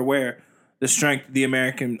both are aware the strength of the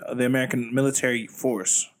American military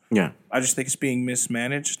force. Yeah, I just think it's being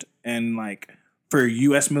mismanaged, and like for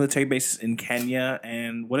U.S. military bases in Kenya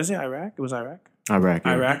and what is it, Iraq? It was Iraq.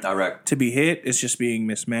 Iraq to be hit. It's just being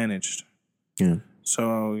mismanaged. Yeah.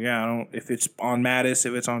 So I don't. If it's on Mattis,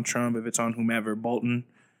 if it's on Trump, if it's on whomever, Bolton,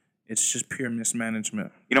 it's just pure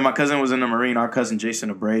mismanagement. My cousin was in the Marine. Our cousin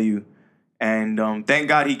Jason Abreu, and thank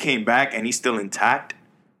God he came back and he's still intact.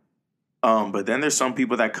 But then there's some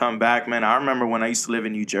people that come back, man. I remember when I used to live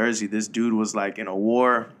in New Jersey. This dude was like in a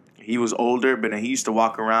war. He was older, but then he used to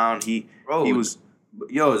walk around. He was.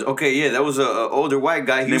 That was a older white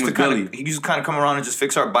guy. He used to kind of come around and just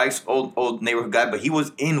fix our bikes. Old neighborhood guy, but he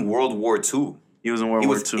was in World War II. He was in World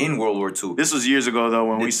War II. This was years ago, though,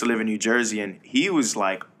 when we used to live in New Jersey, and he was,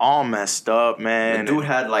 like, all messed up, man. The dude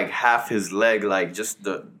had, like, half his leg, like, just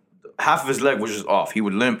half of his leg was just off. He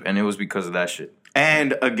would limp, and it was because of that shit.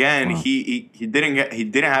 And, again, he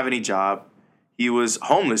didn't have any job. He was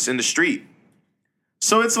homeless in the street.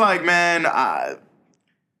 So it's like, man,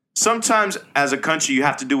 sometimes as a country, you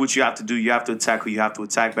have to do what you have to do. You have to attack who you have to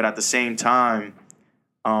attack. But at the same time,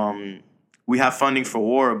 we have funding for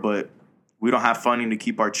war, but we don't have funding to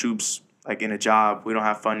keep our troops like in a job. We don't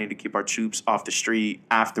have funding to keep our troops off the street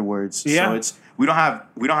afterwards. Yeah. So we don't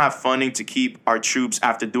have funding to keep our troops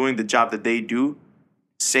after doing the job that they do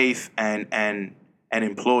safe and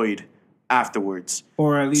employed afterwards.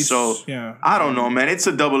 Or at least I don't know, man. It's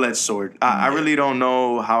a double-edged sword. I really don't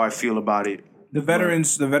know how I feel about it. The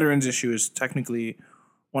veterans issue is technically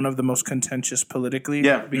one of the most contentious politically.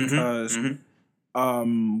 Yeah. Because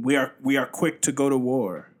we are quick to go to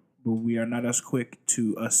war, but we are not as quick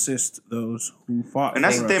to assist those who fought. And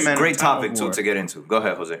that's the thing, man. Great topic too to get into. Go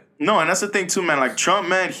ahead, Jose. No, and that's the thing too, man. Like Trump,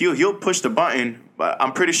 man, he'll push the button, but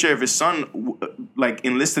I'm pretty sure if his son like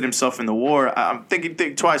enlisted himself in the war, I'm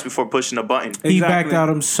think twice before pushing the button. He backed out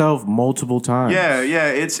himself multiple times. Yeah,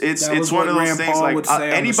 it's one of those things. Like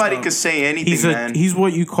anybody could say anything, man. He's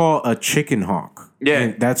what you call a chicken hawk. Yeah.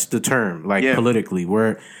 And that's the term, like Yeah. politically,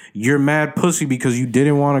 where you're mad pussy because you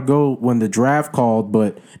didn't want to go when the draft called,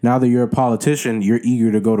 but now that you're a politician, you're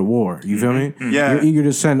eager to go to war. You feel me? Yeah. You're eager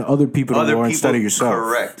to send other people to war instead of yourself.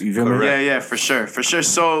 Correct. You feel me? Yeah, for sure.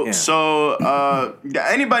 So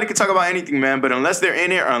anybody can talk about anything, man, but unless they're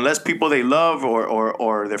in it, or unless people they love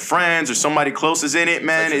or their friends or somebody close is in it,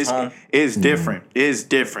 man, it's different. It's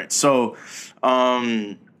different. So,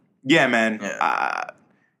 yeah, man,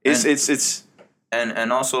 it's.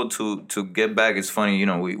 And also to get back, it's funny, you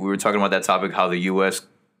know, we were talking about that topic, how the U.S.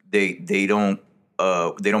 they don't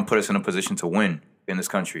put us in a position to win in this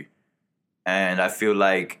country, and I feel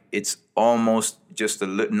like it's almost just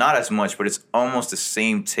not as much, but it's almost the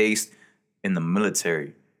same taste in the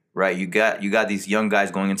military, right? You got these young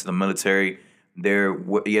guys going into the military.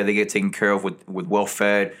 They get taken care of with well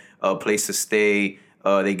fed, a place to stay,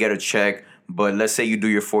 they get a check. But let's say you do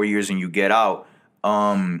your 4 years and you get out.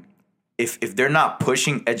 If they're not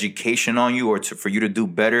pushing education on you or for you to do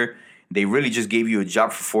better, they really just gave you a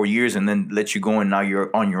job for 4 years and then let you go and now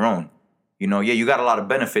you're on your own. You know, yeah, you got a lot of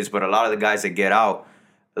benefits, but a lot of the guys that get out,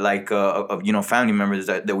 like family members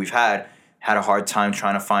that we've had a hard time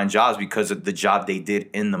trying to find jobs because of the job they did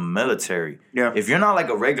in the military. Yeah. If you're not like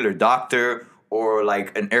a regular doctor or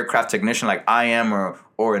like an aircraft technician like I am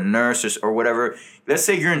or a nurse or whatever, let's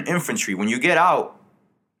say you're in infantry. When you get out,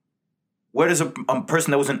 what does a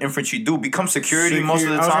person that was in infantry do? Become security most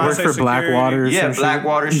of the time. Work for Blackwater. Yeah,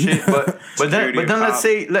 Blackwater shit. But then let's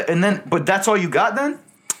say but that's all you got then?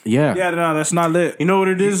 Yeah. Yeah, no, that's not lit. You know what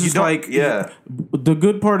it is? You It's don't- like, yeah. The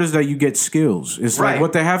good part is that you get skills. It's Right. like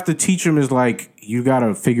what they have to teach them is like, you got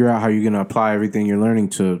to figure out how you're going to apply everything you're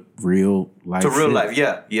learning to real life. To real shit. life,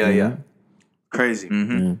 yeah. Crazy.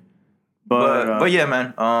 Mm-hmm. But yeah,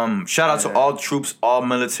 man. Shout out to all troops, all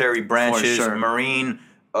military branches, sure. Marine,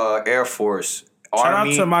 Air Force, Shout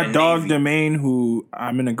Army, out to my and dog Navy. Domain, who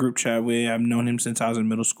I'm in a group chat with. I've known him since I was in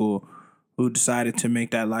middle school, who decided to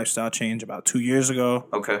make that lifestyle change about 2 years ago.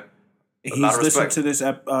 Okay. He's lot of listened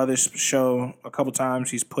respect. to this show a couple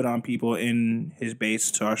times. He's put on people in his base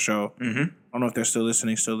to our show. Mm-hmm. I don't know if they're still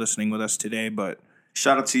listening with us today, but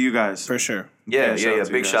shout out to you guys. for sure. Yeah. shout out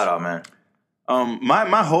to you Big guys. shout out, man.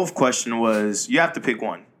 My Hove question was, you have to pick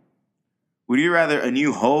one. Would you rather a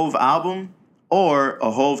new Hove album or a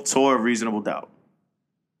Hove tour of Reasonable Doubt?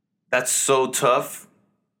 That's so tough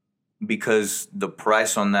because the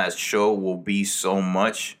price on that show will be so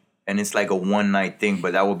much, and it's like a one night thing.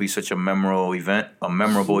 But that will be such a memorable event,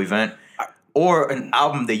 or an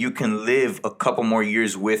album that you can live a couple more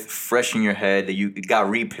years with, fresh in your head, that you got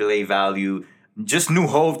replay value. Just new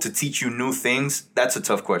Hove to teach you new things. That's a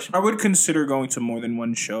tough question. I would consider going to more than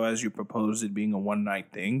one show, as you proposed, it being a one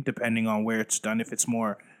night thing, depending on where it's done. If it's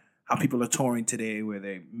more how people are touring today, where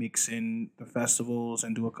they mix in the festivals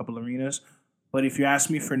and do a couple arenas. But if you ask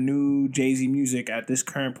me for new Jay-Z music at this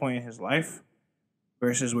current point in his life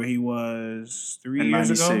versus where he was 3 In years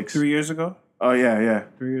 96. ago, 3 years ago, Oh, yeah.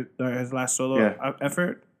 his last solo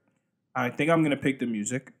effort, I think I'm going to pick the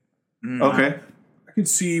music. Okay. I could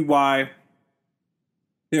see why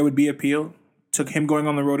there would be appeal to him going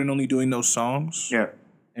on the road and only doing those songs. Yeah.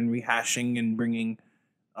 And rehashing and bringing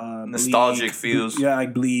Nostalgic Bleak, feels. Yeah,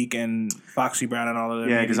 like Bleak and Foxy Brown and all of them.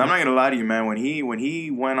 Yeah, because I'm not gonna lie to you, man. When he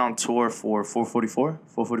went on tour for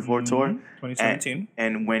 444 tour, 2017,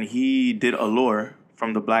 and when he did Allure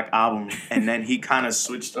from the Black Album, and then he kind of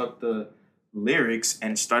switched up the lyrics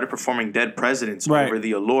and started performing Dead Presidents over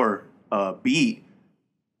the Allure beat,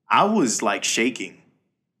 I was like shaking.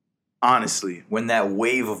 Honestly, when that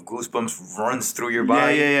wave of goosebumps runs through your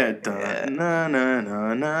body, yeah. Na na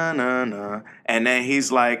na na na na, and then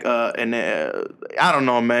he's like, I don't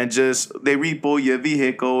know, man. Just they repo your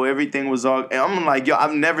vehicle, everything was all. And I'm like, yo,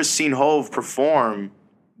 I've never seen Hove perform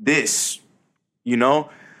this, you know.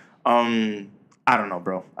 I don't know,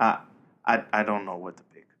 bro. I don't know what to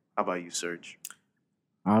pick. How about you, Serge?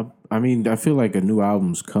 I mean, I feel like a new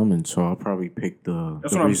album's coming, so I'll probably pick the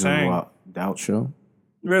That's what I'm saying. Reasonable Doubt show.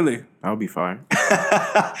 Really? That would be fine.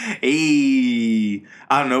 Hey,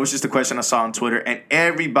 I don't know. It was just a question I saw on Twitter, and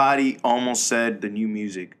everybody almost said the new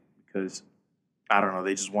music because I don't know.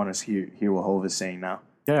 They just want to hear what Hove is saying now.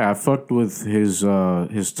 Yeah, I fucked with his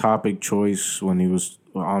topic choice when he was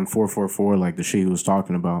on 444, like the shit he was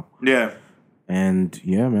talking about. Yeah. And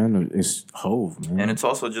yeah, man, it's Hove, man. And it's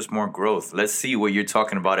also just more growth. Let's see what you're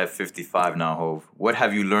talking about at 55 now, Hove. What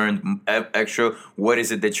have you learned extra? What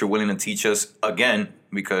is it that you're willing to teach us again?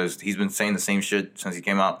 Because he's been saying the same shit since he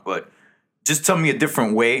came out. But just tell me a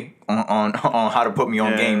different way on how to put me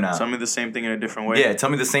on game now. Tell me the same thing in a different way. Yeah, tell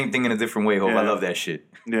me the same thing in a different way, Hove. I love that shit.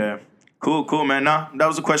 Yeah. Cool, man. Nah, that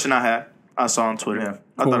was a question I had. I saw on Twitter.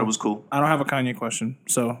 Yeah. I thought it was cool. I don't have a Kanye question,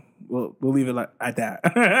 so we'll leave it at that.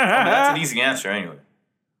 That's an easy answer anyway.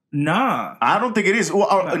 Nah, I don't think it is.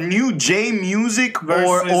 Well, a new J Music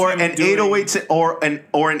or an 808s or an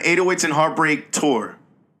 808s and Heartbreak tour.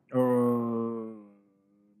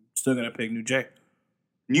 Still gonna pick New J.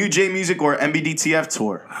 New J Music or MBDTF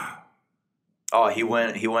tour. Oh, he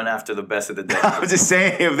went after the best of the decade. I was just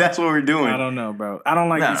saying if that's what we're doing. I don't know, bro. I don't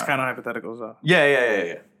like these kind of hypotheticals though.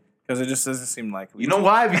 Yeah. Because it just doesn't seem likely. You know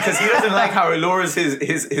why? Because he doesn't like how it lowers his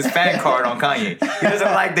fan card on Kanye. He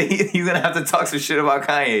doesn't like that he's gonna have to talk some shit about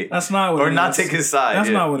Kanye. That's not what or it not is. Take his side. That's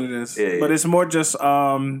not what it is. Yeah. But it's more just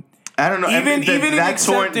I don't know. Even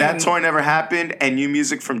that tour never happened, and new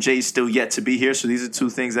music from Jay is still yet to be here. So these are two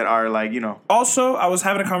things that are like, you know. Also, I was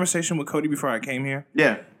having a conversation with Cody before I came here.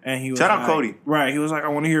 Yeah. And he was Shout out like, Cody. Right. He was like, I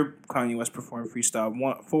want to hear Kanye West perform Freestyle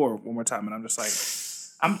 4 one more time. And I'm just like,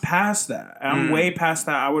 I'm past that. I'm way past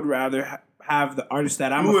that. I would rather have the artist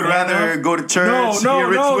that I'm a fan of. You would rather go to church?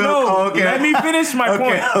 No. Oh, okay. Let me finish my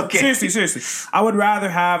point. Okay. Seriously. I would rather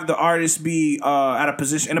have the artist be in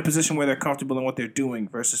a position where they're comfortable in what they're doing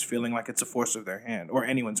versus feeling like it's a force of their hand or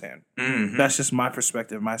anyone's hand. Mm-hmm. That's just my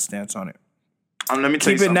perspective, my stance on it. Let me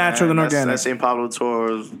tell you Keep it natural and organic. That St. Pablo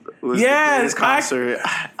tour was the yes, biggest concert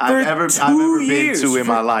I've ever been to in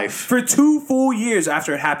my life. For 2 full years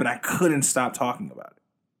after it happened, I couldn't stop talking about it.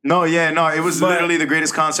 No, it was literally the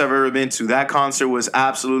greatest concert I've ever been to. That concert was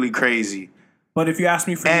absolutely crazy. But if you ask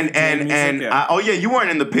me for you weren't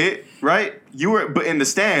in the pit, right? You were in the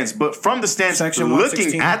stands, but from the stands,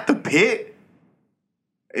 looking at the pit,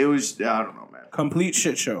 it was I don't know, man. Complete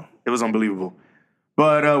shit show. It was unbelievable.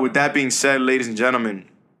 But with that being said, ladies and gentlemen,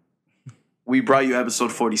 we brought you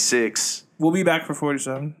episode 46. We'll be back for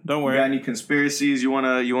 47. Don't worry. You got any conspiracies you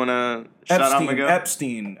wanna shout out, Miguel?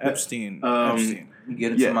 Epstein.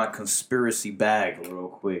 Get into my conspiracy bag real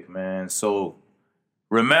quick, man. So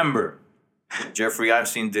remember, Jeffrey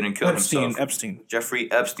Epstein didn't kill himself. Jeffrey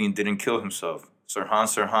Epstein didn't kill himself. Sirhan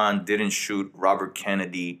Sirhan didn't shoot Robert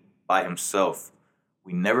Kennedy by himself.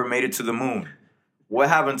 We never made it to the moon. What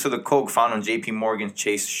happened to the coke found on JP Morgan's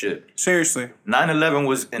Chase ship? Seriously. 9/11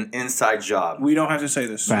 was an inside job. We don't have to say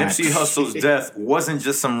this. Nipsey Hussle's death wasn't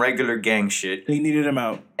just some regular gang shit. They needed him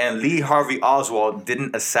out. And Lee Harvey Oswald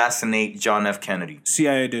didn't assassinate John F. Kennedy.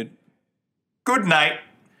 CIA did. Good night.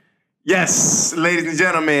 Yes, ladies and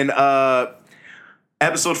gentlemen,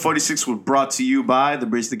 episode 46 was brought to you by the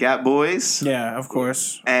Bridge the Gap Boys. Yeah, of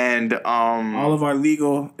course. And all of our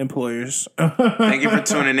legal employers. Thank you for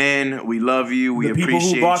tuning in. We love you. We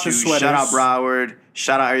appreciate you. Shout out Broward.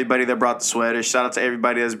 Shout out everybody that brought the sweaters. Shout out to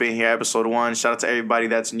everybody that's been here episode 1. Shout out to everybody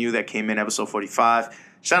that's new that came in episode 45.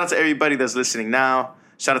 Shout out to everybody that's listening now.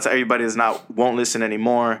 Shout out to everybody that's won't listen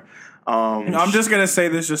anymore. I'm just gonna say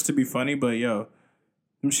this just to be funny, but yo,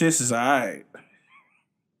 them shits is alright.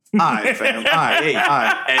 Alright, fam. Alright.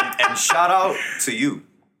 And shout out to you,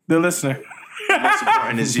 the listener. Most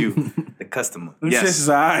important is you, the customer. Them shits is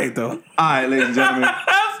alright though. Alright, ladies and gentlemen.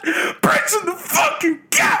 Bricks in the fucking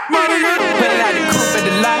gap, my nigga. Put it out the coupe at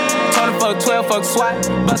the lot. Told him fuck 12, fuck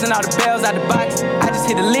SWAT. Busting all the bells out the box. I just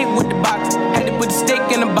hit a lick with the box. Had to put the stick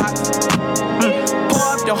in the box. Pour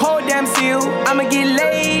up the whole damn seal. I'ma get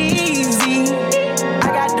lazy. I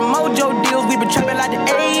got the mojo deals. We been trapping like the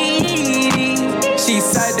 80s. She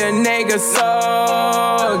said the nigga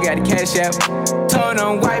so. Got the cash out. Told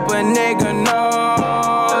him wipe a nigga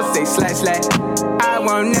no. Say slash. I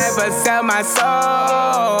won't never sell my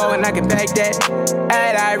soul, and I can back that.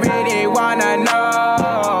 And I really wanna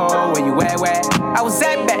know where you at, where? I was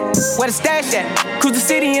at back, where the stash at? Cruise the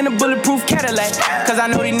city in a bulletproof Cadillac. Cause I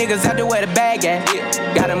know these niggas out there where the bag at.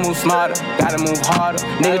 Gotta move smarter, gotta move harder.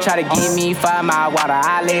 Nigga try to give me 5 mile water.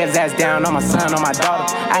 I lay his ass down on my son, on my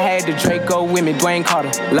daughter. I had the Draco with me, Dwayne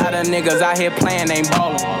Carter. A lot of niggas out here playing, ain't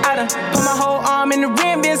ballin'. I done put my whole arm in the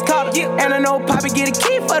rim, Vince Carter. And I know Poppy get a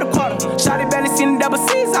key for the quarter. Shawty barely seen the double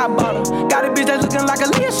C's, I bought her. Got a bitch that's looking like a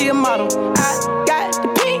Leah, she a model. I got the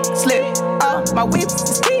pink slip, my whips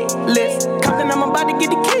is keyless. Compton, I'm about to get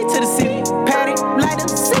the key to the city. Patty, light up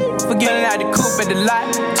the city. Forgetting out the coupe at the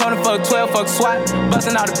lot. Told him fuck 12, fuck SWAT.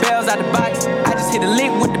 Busting all the bells out the box. I just hit a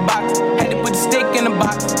lick with the box. Had to put the stick in the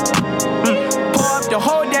box. Pour up the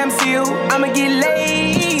whole damn seal. I'ma get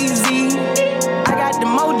lazy. I got the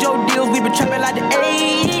mojo deals. We been trapping like the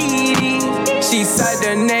 80s. She said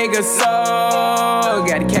the nigga so.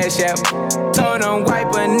 Got the cash out. Told him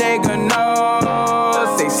wipe a nigga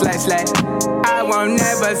no. Say slash. I won't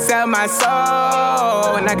never sell my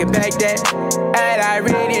soul, and I can back that. And I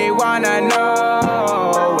really wanna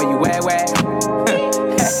know where you at, where?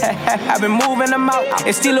 I've been moving them out.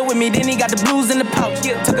 And steal it with me, then he got the blues in the pouch.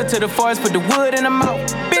 Took her to the forest, put the wood in her mouth.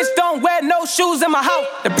 Bitch, don't don't wear no shoes in my house.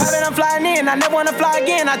 The private I'm flying in, I never wanna fly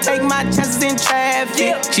again. I take my chances in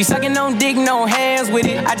traffic. She sucking on dick, no hands with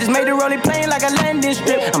it. I just made her roll it plain like a landing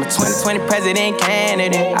strip. I'm a 2020 president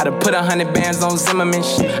candidate. I done put 100 bands on Zimmerman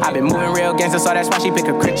shit. I been moving real gangster, so that's why she pick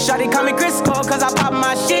a crit. Shawty call me Chris Cole, cause I pop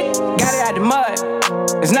my shit. Got it out the mud.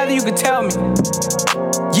 There's nothing you can tell me.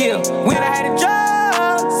 Yeah, when I had a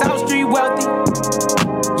drug, South Street wealthy.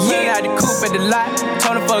 Yeah, I had the coupe at the lot.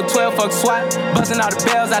 Told her fuck 12, fuck SWAT. Busting all the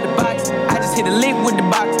bells out the box. I just hit a lick with the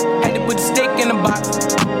box. Had to put the stick in the box.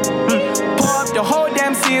 Pour up the whole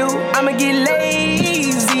damn seal. I'ma get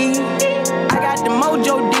lazy. I got the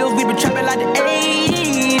mojo deals. We been trapping like the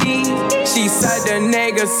 80s. She said the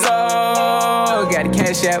nigga so. Got the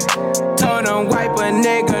cash out. Told him wipe a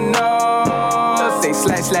nigga no. Say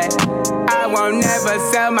slash slash. I won't never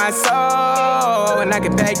sell my soul. And I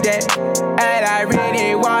can back that. And I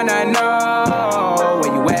really wanna know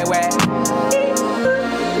where you at, where?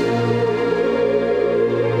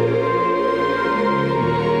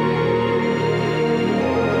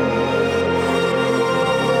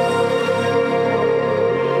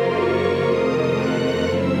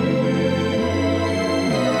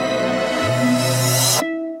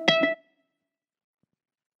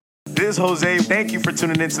 This is Jose. Thank you for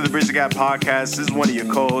tuning into the Bridge the Gap podcast. This is one of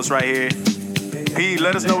your co-hosts right here. P,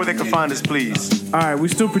 let us know where they can find us, please. All right, we're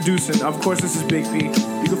still producing. Of course, this is Big P.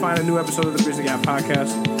 You can find a new episode of the Bridge the Gap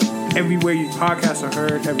podcast everywhere your podcasts are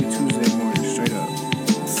heard every Tuesday morning, straight up.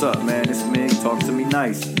 What's up, man? It's Mig. Talk to me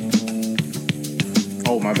nice.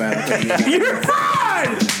 Oh, my bad. You're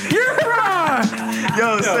wrong! You're wrong!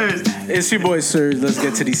 Yo, Serge. It's your boy, Serge. Let's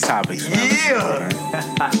get to these topics. Yeah.